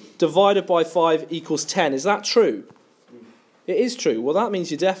 divided by 5 equals 10. Is that true? It is true. Well, that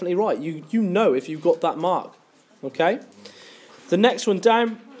means you're definitely right. You know if you've got that mark. Okay? The next one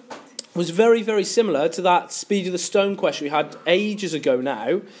down was very, very similar to that speed of the stone question we had ages ago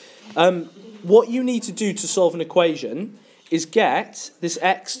now. What you need to do to solve an equation is get this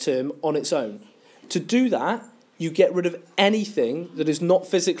x term on its own. To do that, you get rid of anything that is not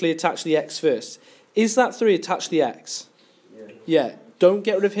physically attached to the x first. Is that 3 attached to the x? Yeah. Don't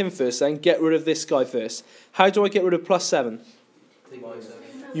get rid of him first then. Get rid of this guy first. How do I get rid of plus 7?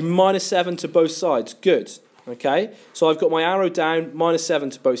 You minus 7 to both sides. Good. Okay. So I've got my arrow down. Minus 7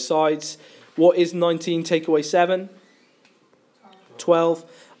 to both sides. What is 19 take away 7? 12.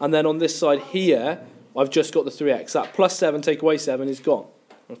 And then on this side here, I've just got the 3x. That plus 7 take away 7 is gone.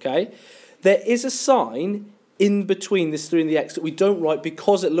 Okay. There is a sign in between this 3 and the x that we don't write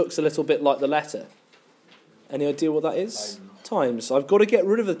because it looks a little bit like the letter. Any idea what that is? Times. I've got to get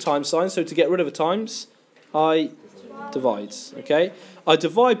rid of the times sign, so to get rid of a times, I divide. Okay? I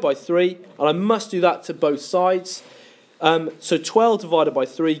divide by 3, and I must do that to both sides. So 12 divided by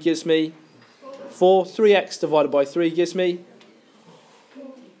 3 gives me 4. 3x divided by 3 gives me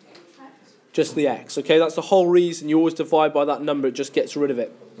just the x. Okay? That's the whole reason you always divide by that number. It just gets rid of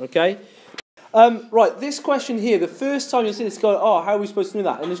it. Okay? Right, this question here, the first time you see this, go, oh, how are we supposed to do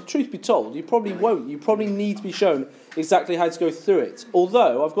that? And the truth be told, you probably won't. You probably need to be shown exactly how to go through it.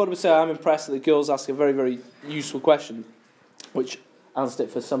 Although, I've got to say, I'm impressed that the girls ask a very, very useful question, which answered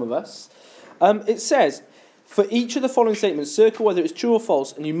it for some of us. It says, for each of the following statements, circle whether it's true or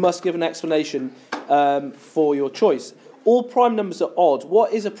false, and you must give an explanation for your choice. All prime numbers are odd.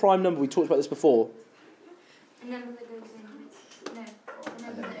 What is a prime number? We talked about this before. A number that goes in. No. A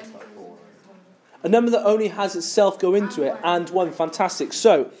number that only goes in. A number that only has itself go into it, and 1. Fantastic.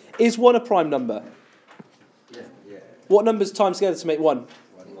 So, is 1 a prime number? Yeah. What numbers times together to make 1?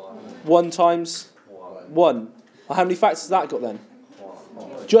 1 times 1. How many factors has that got then?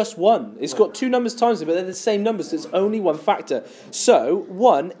 Just 1. It's got 2 numbers times it, but they're the same numbers, so it's only 1 factor. So,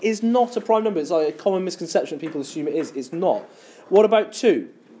 1 is not a prime number. It's like a common misconception. People assume it is. It's not. What about 2?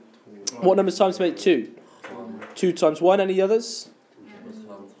 What numbers times to make 2? 2 times 1. Any others?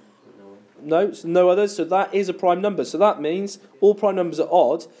 No, so no others, so that is a prime number. So that means all prime numbers are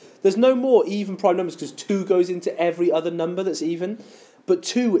odd. There's no more even prime numbers because 2 goes into every other number that's even. But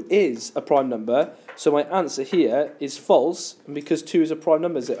 2 is a prime number, so my answer here is false. And because 2 is a prime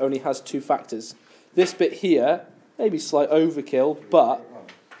number, it only has 2 factors. This bit here, maybe slight overkill, but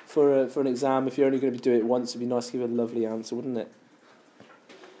for an exam, if you're only going to be doing it once, it'd be nice to give a lovely answer, wouldn't it?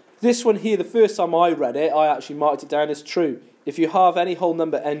 This one here, the first time I read it, I actually marked it down as true. If you have any whole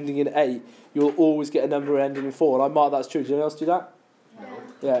number ending in 8, you'll always get a number ending in 4. And I marked that as true. Did anyone else do that? No.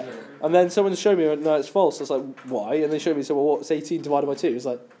 Yeah. And then someone showed me, no, it's false. I was like, why? And they showed me, so well, what's 18 divided by 2? It's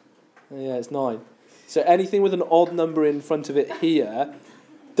like, yeah, it's 9. So anything with an odd number in front of it here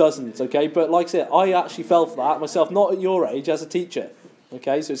doesn't, okay? But like I said, I actually fell for that myself, not at your age, as a teacher.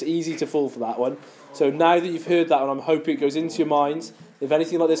 Okay, so it's easy to fall for that one. So now that you've heard that one, I'm hoping it goes into your minds. If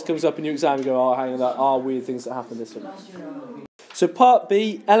anything like this comes up in your exam, you go, oh, hang on, that are weird things that happen this one. So part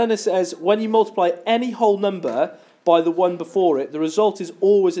B, Eleanor says, when you multiply any whole number by the one before it, the result is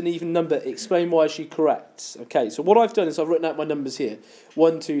always an even number. Explain why is she correct. Okay, so what I've done is I've written out my numbers here.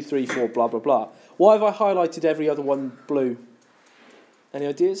 1, 2, 3, 4, blah, blah, blah. Why have I highlighted every other one blue? Any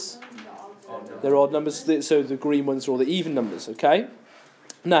ideas? They're odd numbers, so the green ones are all the even numbers, okay?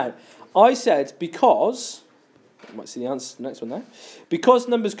 Now, I said because, you might see the answer to the next one there, because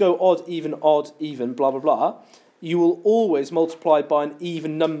numbers go odd, even, blah, blah, blah, you will always multiply by an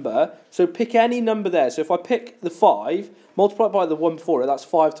even number. So pick any number there. So if I pick the 5, multiply by the one before it, that's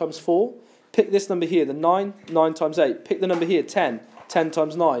 5 times 4. Pick this number here, the 9, 9 times 8. Pick the number here, 10, 10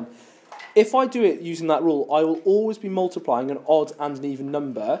 times 9. If I do it using that rule, I will always be multiplying an odd and an even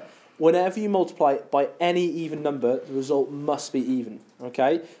number. Whenever you multiply it by any even number, the result must be even,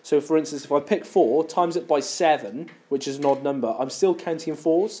 okay? So for instance, if I pick 4, times it by 7, which is an odd number, I'm still counting in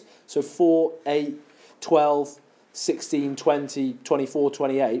 4s. So 4, 8, 12, 16, 20, 24,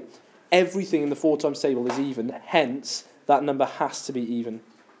 28. Everything in the 4 times table is even, hence that number has to be even.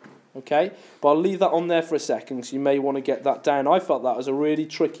 Okay, but I'll leave that on there for a second, so you may want to get that down. I felt that was a really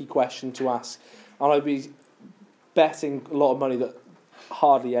tricky question to ask, and I'd be betting a lot of money that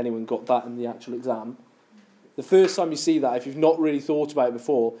hardly anyone got that in the actual exam. The first time you see that, if you've not really thought about it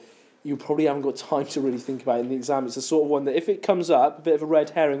before, you probably haven't got time to really think about it in the exam. It's the sort of one that if it comes up, a bit of a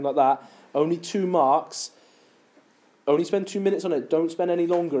red herring like that, only 2 marks, only spend 2 minutes on it, don't spend any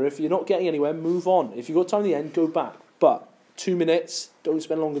longer. If you're not getting anywhere, move on. If you've got time at the end, go back. But 2 minutes, don't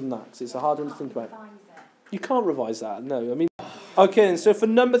spend longer than that, because it's a hard one to think about. You can't revise that, no. I mean, okay, and so for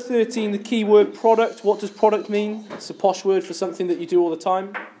number 13, the key word product. What does product mean? It's a posh word for something that you do all the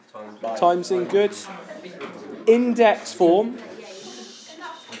time. Times in, good. Index form.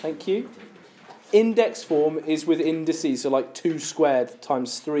 Thank you. Index form is with indices, so like 2 squared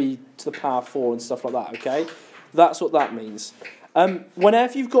times 3 to the power 4 and stuff like that, okay? That's what that means.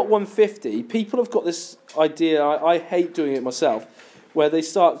 Whenever you've got 150, people have got this idea, I hate doing it myself, where they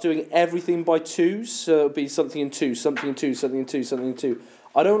start doing everything by 2s, so it'll be something in 2, something in 2, something in 2, something in 2.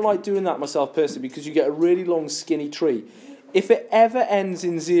 I don't like doing that myself personally because you get a really long skinny tree. If it ever ends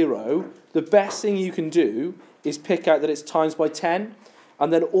in 0, the best thing you can do is pick out that it's times by 10,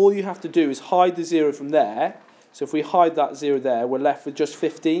 and then all you have to do is hide the 0 from there. So if we hide that 0 there, we're left with just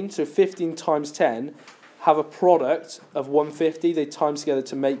 15, so 15 times 10 have a product of 150, they times together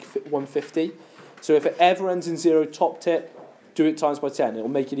to make 150. So if it ever ends in 0, top tip, do it times by 10. It'll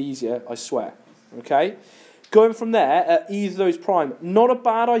make it easier, I swear. Okay? Going from there, at either of those prime, not a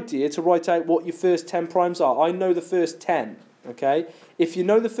bad idea to write out what your first 10 primes are. I know the first 10. Okay? If you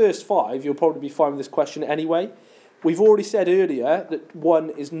know the first 5, you'll probably be fine with this question anyway. We've already said earlier that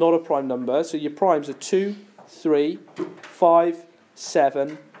 1 is not a prime number, so your primes are 2, 3, 5,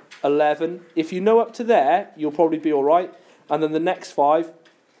 7, 11. If you know up to there, you'll probably be all right. And then the next 5,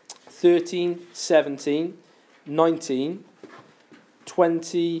 13, 17, 19,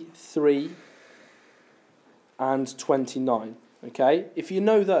 23, and 29. Okay? If you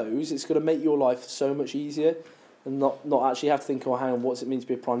know those, it's going to make your life so much easier and not actually have to think, oh, hang on, what does it mean to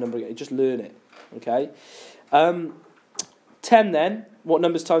be a prime number again? Just learn it. Okay? 10 then. What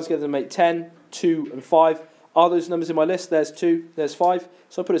numbers times together to make 10, 2, and 5? Are those numbers in my list? There's 2, there's 5.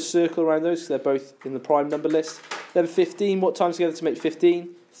 So I put a circle around those because they're both in the prime number list. Then 15, what times together to make 15?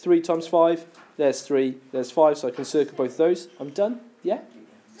 3 times 5, there's 3, there's 5. So I can circle both those. I'm done? Yeah?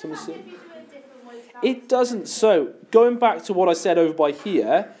 It doesn't. So, going back to what I said over by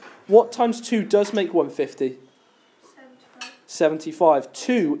here, what times 2 does make 150? 75.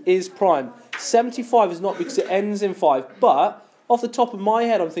 2 is prime. 75 is not because it ends in 5, but off the top of my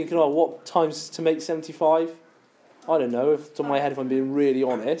head I'm thinking, oh, what times to make 75? I don't know, off the top of my head if I'm being really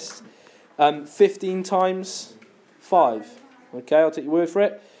honest. 15 times 5. Okay, I'll take your word for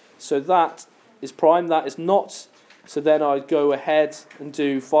it. So that is prime, that is not. So then I'd go ahead and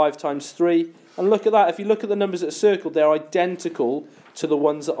do 5 times 3. And look at that, if you look at the numbers that are circled, they're identical to the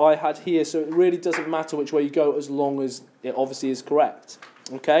ones that I had here. So it really doesn't matter which way you go as long as it obviously is correct.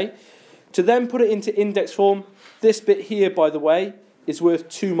 Okay? To then put it into index form, this bit here, by the way, is worth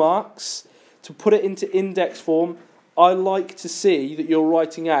 2 marks. To put it into index form, I like to see that you're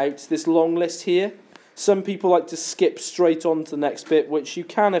writing out this long list here. Some people like to skip straight on to the next bit, which you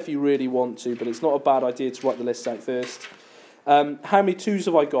can if you really want to, but it's not a bad idea to write the list out first. How many 2s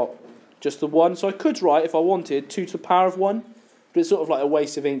have I got? Just the 1. So I could write, if I wanted, 2 to the power of 1, but it's sort of like a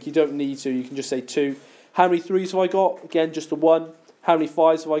waste of ink. You don't need to. You can just say 2. How many 3s have I got? Again, just the 1. How many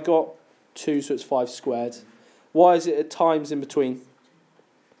 5s have I got? 2, so it's 5 squared. Why is it at times in between?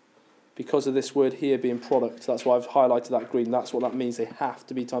 Because of this word here being product. That's why I've highlighted that green. That's what that means. They have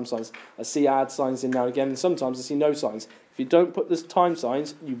to be time signs. I see add signs in now and again, and sometimes I see no signs. If you don't put the time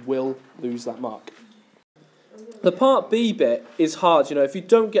signs, you will lose that mark. The part B bit is hard, you know. If you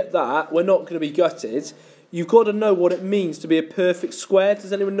don't get that, we're not going to be gutted. You've got to know what it means to be a perfect square.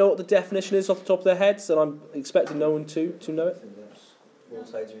 Does anyone know what the definition is off the top of their heads? And I'm expecting no one to know it. All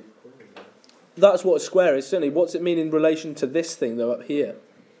sides are equal. That's what a square is, certainly. What's it mean in relation to this thing, though, up here?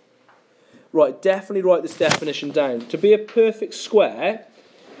 Right, definitely write this definition down. To be a perfect square,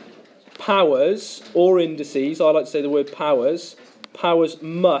 powers, or indices, I like to say the word powers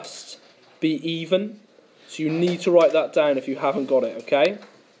must be even. So you need to write that down if you haven't got it, okay?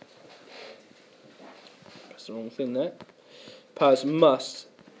 That's the wrong thing there. Powers must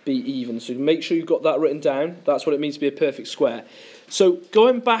be even. So make sure you've got that written down. That's what it means to be a perfect square. So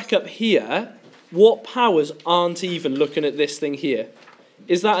going back up here, what powers aren't even looking at this thing here?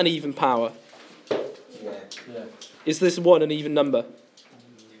 Is that an even power? Yeah. Is this one an even number?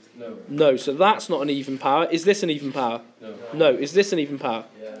 No. No, so that's not an even power. Is this an even power? No. No, is this an even power?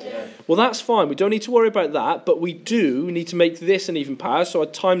 Yeah. Well, that's fine. We don't need to worry about that, but we do need to make this an even power. So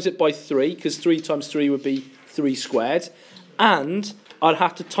I'd times it by 3, because 3 times 3 would be 3 squared. And I'd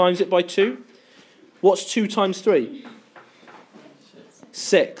have to times it by 2. What's 2 times 3?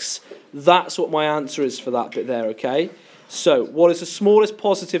 6. That's what my answer is for that bit there, okay? So, what is the smallest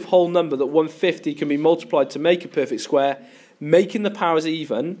positive whole number that 150 can be multiplied to make a perfect square? Making the powers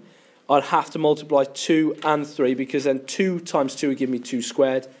even, I'd have to multiply 2 and 3, because then 2 times 2 would give me 2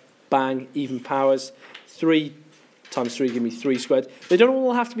 squared. Bang, even powers. 3 times 3 give me 3 squared. They don't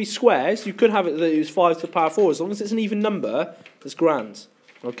all have to be squares. You could have it that it was 5 to the power 4. As long as it's an even number, that's grand.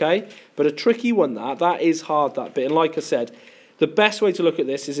 Okay? But a tricky one, that is hard, that bit. And like I said, the best way to look at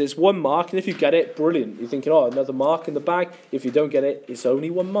this is it's 1 mark, and if you get it, brilliant. You're thinking, oh, another mark in the bag. If you don't get it, it's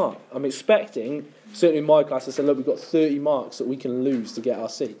only 1 mark. I'm expecting, certainly in my class, I said, look, we've got 30 marks that we can lose to get our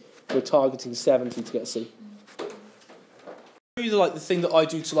C. We're targeting 70 to get a C. Like the thing that I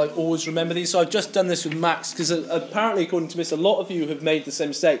do to like always remember these. So I've just done this with Max, because apparently, according to Miss, a lot of you have made the same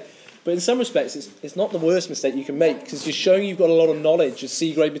mistake. But in some respects, it's not the worst mistake you can make, because you're showing you've got a lot of knowledge of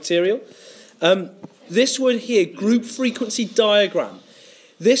C-grade material. This word here, group frequency diagram.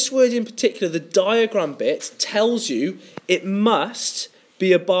 This word in particular, the diagram bit, tells you it must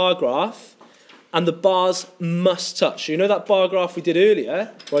be a bar graph and the bars must touch. You know that bar graph we did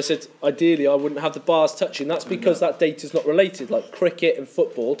earlier, where I said ideally I wouldn't have the bars touching? That's because that data is not related, like cricket and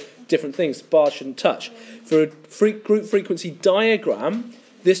football, different things, the bars shouldn't touch. For a group frequency diagram,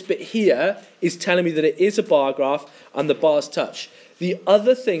 this bit here is telling me that it is a bar graph and the bars touch. The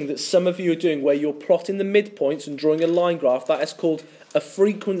other thing that some of you are doing, where you're plotting the midpoints and drawing a line graph, that is called a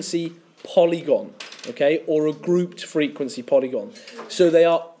frequency polygon, okay, or a grouped frequency polygon. So they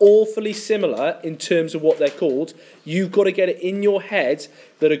are awfully similar in terms of what they're called. You've got to get it in your head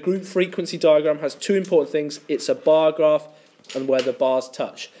that a group frequency diagram has 2 important things. It's a bar graph and where the bars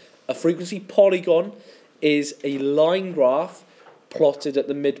touch. A frequency polygon is a line graph plotted at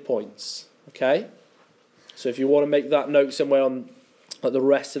the midpoints, okay? So if you want to make that note somewhere on the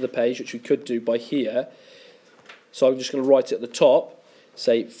rest of the page, which we could do by here, so I'm just going to write it at the top,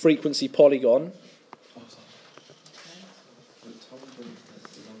 say frequency polygon,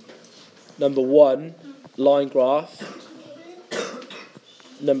 number 1, line graph,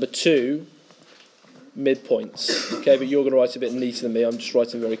 number 2, midpoints. Okay, but you're going to write a bit neater than me. I'm just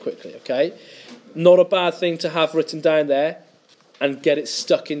writing very quickly, okay? Not a bad thing to have written down there and get it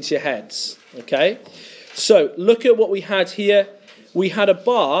stuck into your heads, okay? So, look at what we had here. We had a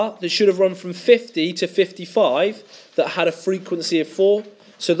bar that should have run from 50 to 55 that had a frequency of 4.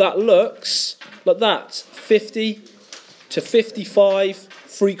 So that looks like that. 50 to 55,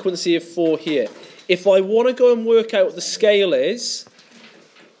 frequency of 4 here. If I want to go and work out what the scale is,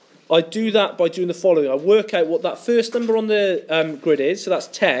 I do that by doing the following. I work out what that first number on the grid is, so that's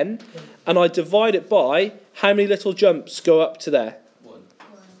 10, and I divide it by how many little jumps go up to there. 1.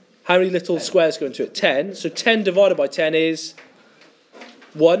 How many little squares go into it? 10. So 10 divided by 10 is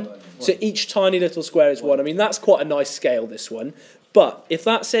 1. So each tiny little square is 1. I mean, that's quite a nice scale, this one. But if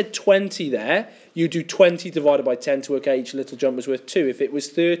that said 20 there, you do 20 divided by 10 to work out each little jump was worth 2. If it was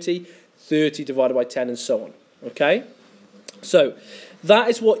 30, 30 divided by 10 and so on. Okay? So that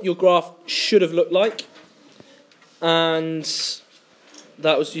is what your graph should have looked like. And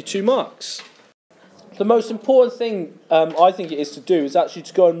that was your 2 marks. The most important thing I think it is to do is actually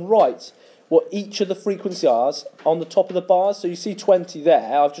to go and write what each of the frequencies are on the top of the bars. So you see 20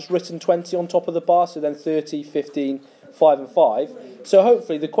 there. I've just written 20 on top of the bar, so then 30, 15, 5 and 5. So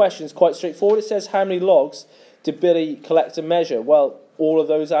hopefully the question is quite straightforward. It says how many logs did Billy collect and measure? Well, all of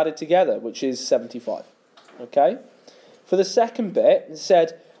those added together, which is 75. Okay? For the second bit, it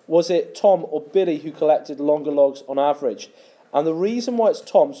said, was it Tom or Billy who collected longer logs on average? And the reason why it's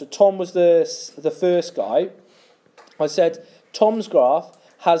Tom, so Tom was the first guy, I said Tom's graph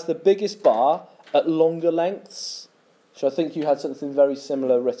has the biggest bar at longer lengths. So I think you had something very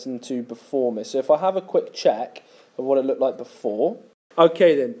similar written to before me. So if I have a quick check of what it looked like before.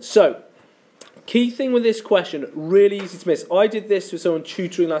 Okay then, so key thing with this question, really easy to miss. I did this with someone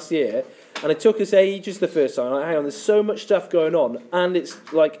tutoring last year, and it took us ages the first time. Like, hang on, there's so much stuff going on, and it's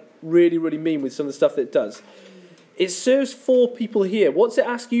like really, really mean with some of the stuff that it does. It serves 4 people here. What's it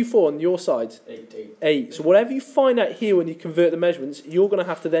ask you for on your side? 8. 8. So whatever you find out here when you convert the measurements, you're going to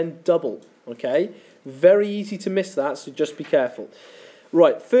have to then double. Okay? Very easy to miss that, so just be careful.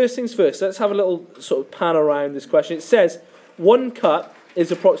 Right, first things first, let's have a little sort of pan around this question. It says 1 cup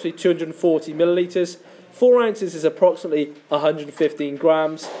is approximately 240 millilitres, 4 ounces is approximately 115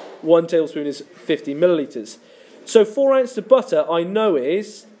 grams, 1 tablespoon is 50 millilitres. So 4 ounces of butter I know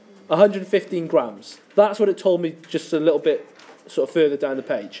is 115 grams. That's what it told me just a little bit sort of further down the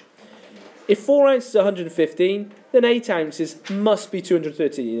page. If 4 ounces is 115, then 8 ounces must be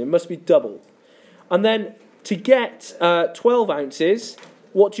 213. It must be double. And then to get 12 ounces,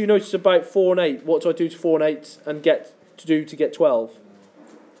 what do you notice about 4 and 8? What do I do to 4 and 8 and get 12?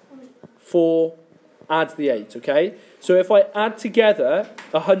 4 adds the 8, okay? So if I add together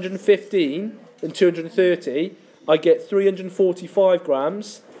 115 and 230, I get 345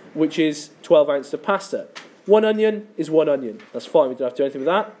 grams, which is 12 ounces of pasta. 1 onion is 1 onion. That's fine, we don't have to do anything with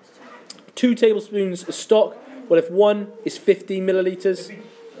that. 2 tablespoons of stock. Well, if 1 is 15 millilitres...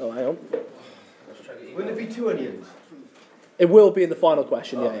 Oh, hang on. Wouldn't it be 2 onions? It will be in the final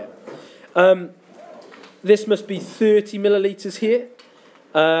question, yeah. This must be 30 millilitres here.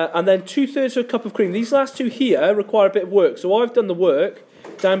 And then 2/3 of a cup of cream. These last two here require a bit of work. So I've done the work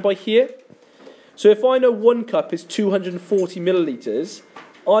down by here. So if I know 1 cup is 240 millilitres,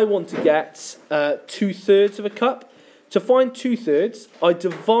 I want to get 2/3 of a cup. To find 2/3, I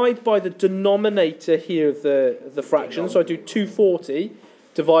divide by the denominator here of the fraction. So I do 240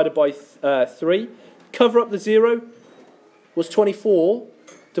 divided by 3. Cover up the 0 was 24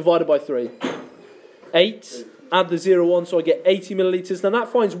 divided by 3. 8. Add the 0 on, so I get 80 millilitres. Now that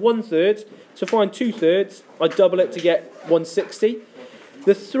finds 1/3. To find 2/3, I double it to get 160.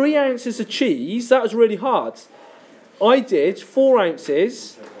 The 3 ounces of cheese, that was really hard. I did 4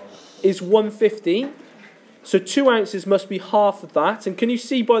 ounces is 115. So 2 ounces must be half of that. And can you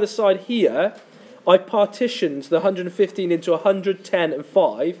see by the side here, I partitioned the 115 into 110 and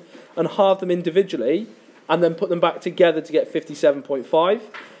 5 and halved them individually and then put them back together to get 57.5.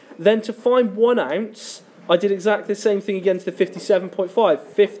 Then to find 1 ounce, I did exactly the same thing again to the 57.5.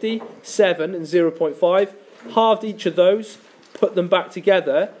 57 and 0.5. Halved each of those, put them back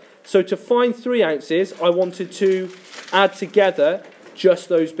together. So to find 3 ounces, I wanted to add together just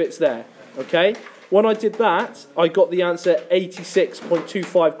those bits there. Okay? When I did that, I got the answer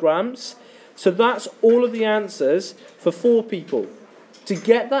 86.25 grams. So that's all of the answers for 4 people. To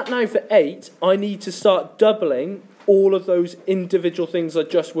get that now for 8, I need to start doubling all of those individual things I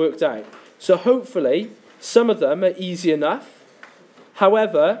just worked out. So hopefully, some of them are easy enough.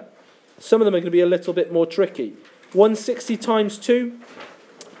 However, some of them are going to be a little bit more tricky. 160 times 2,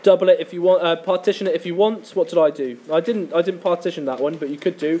 double it if you want, partition it if you want. What did I do? I didn't partition that one, but you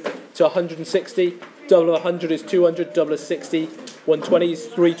could do to 160. Double of 100 is 200, double of 60, 120 is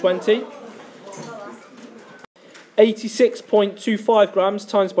 320. 86.25 grams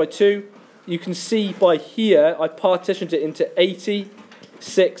times by 2. You can see by here, I partitioned it into 80,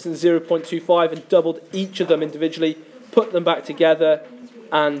 6 and 0.25 and doubled each of them individually, put them back together,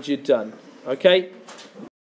 and you're done. Okay?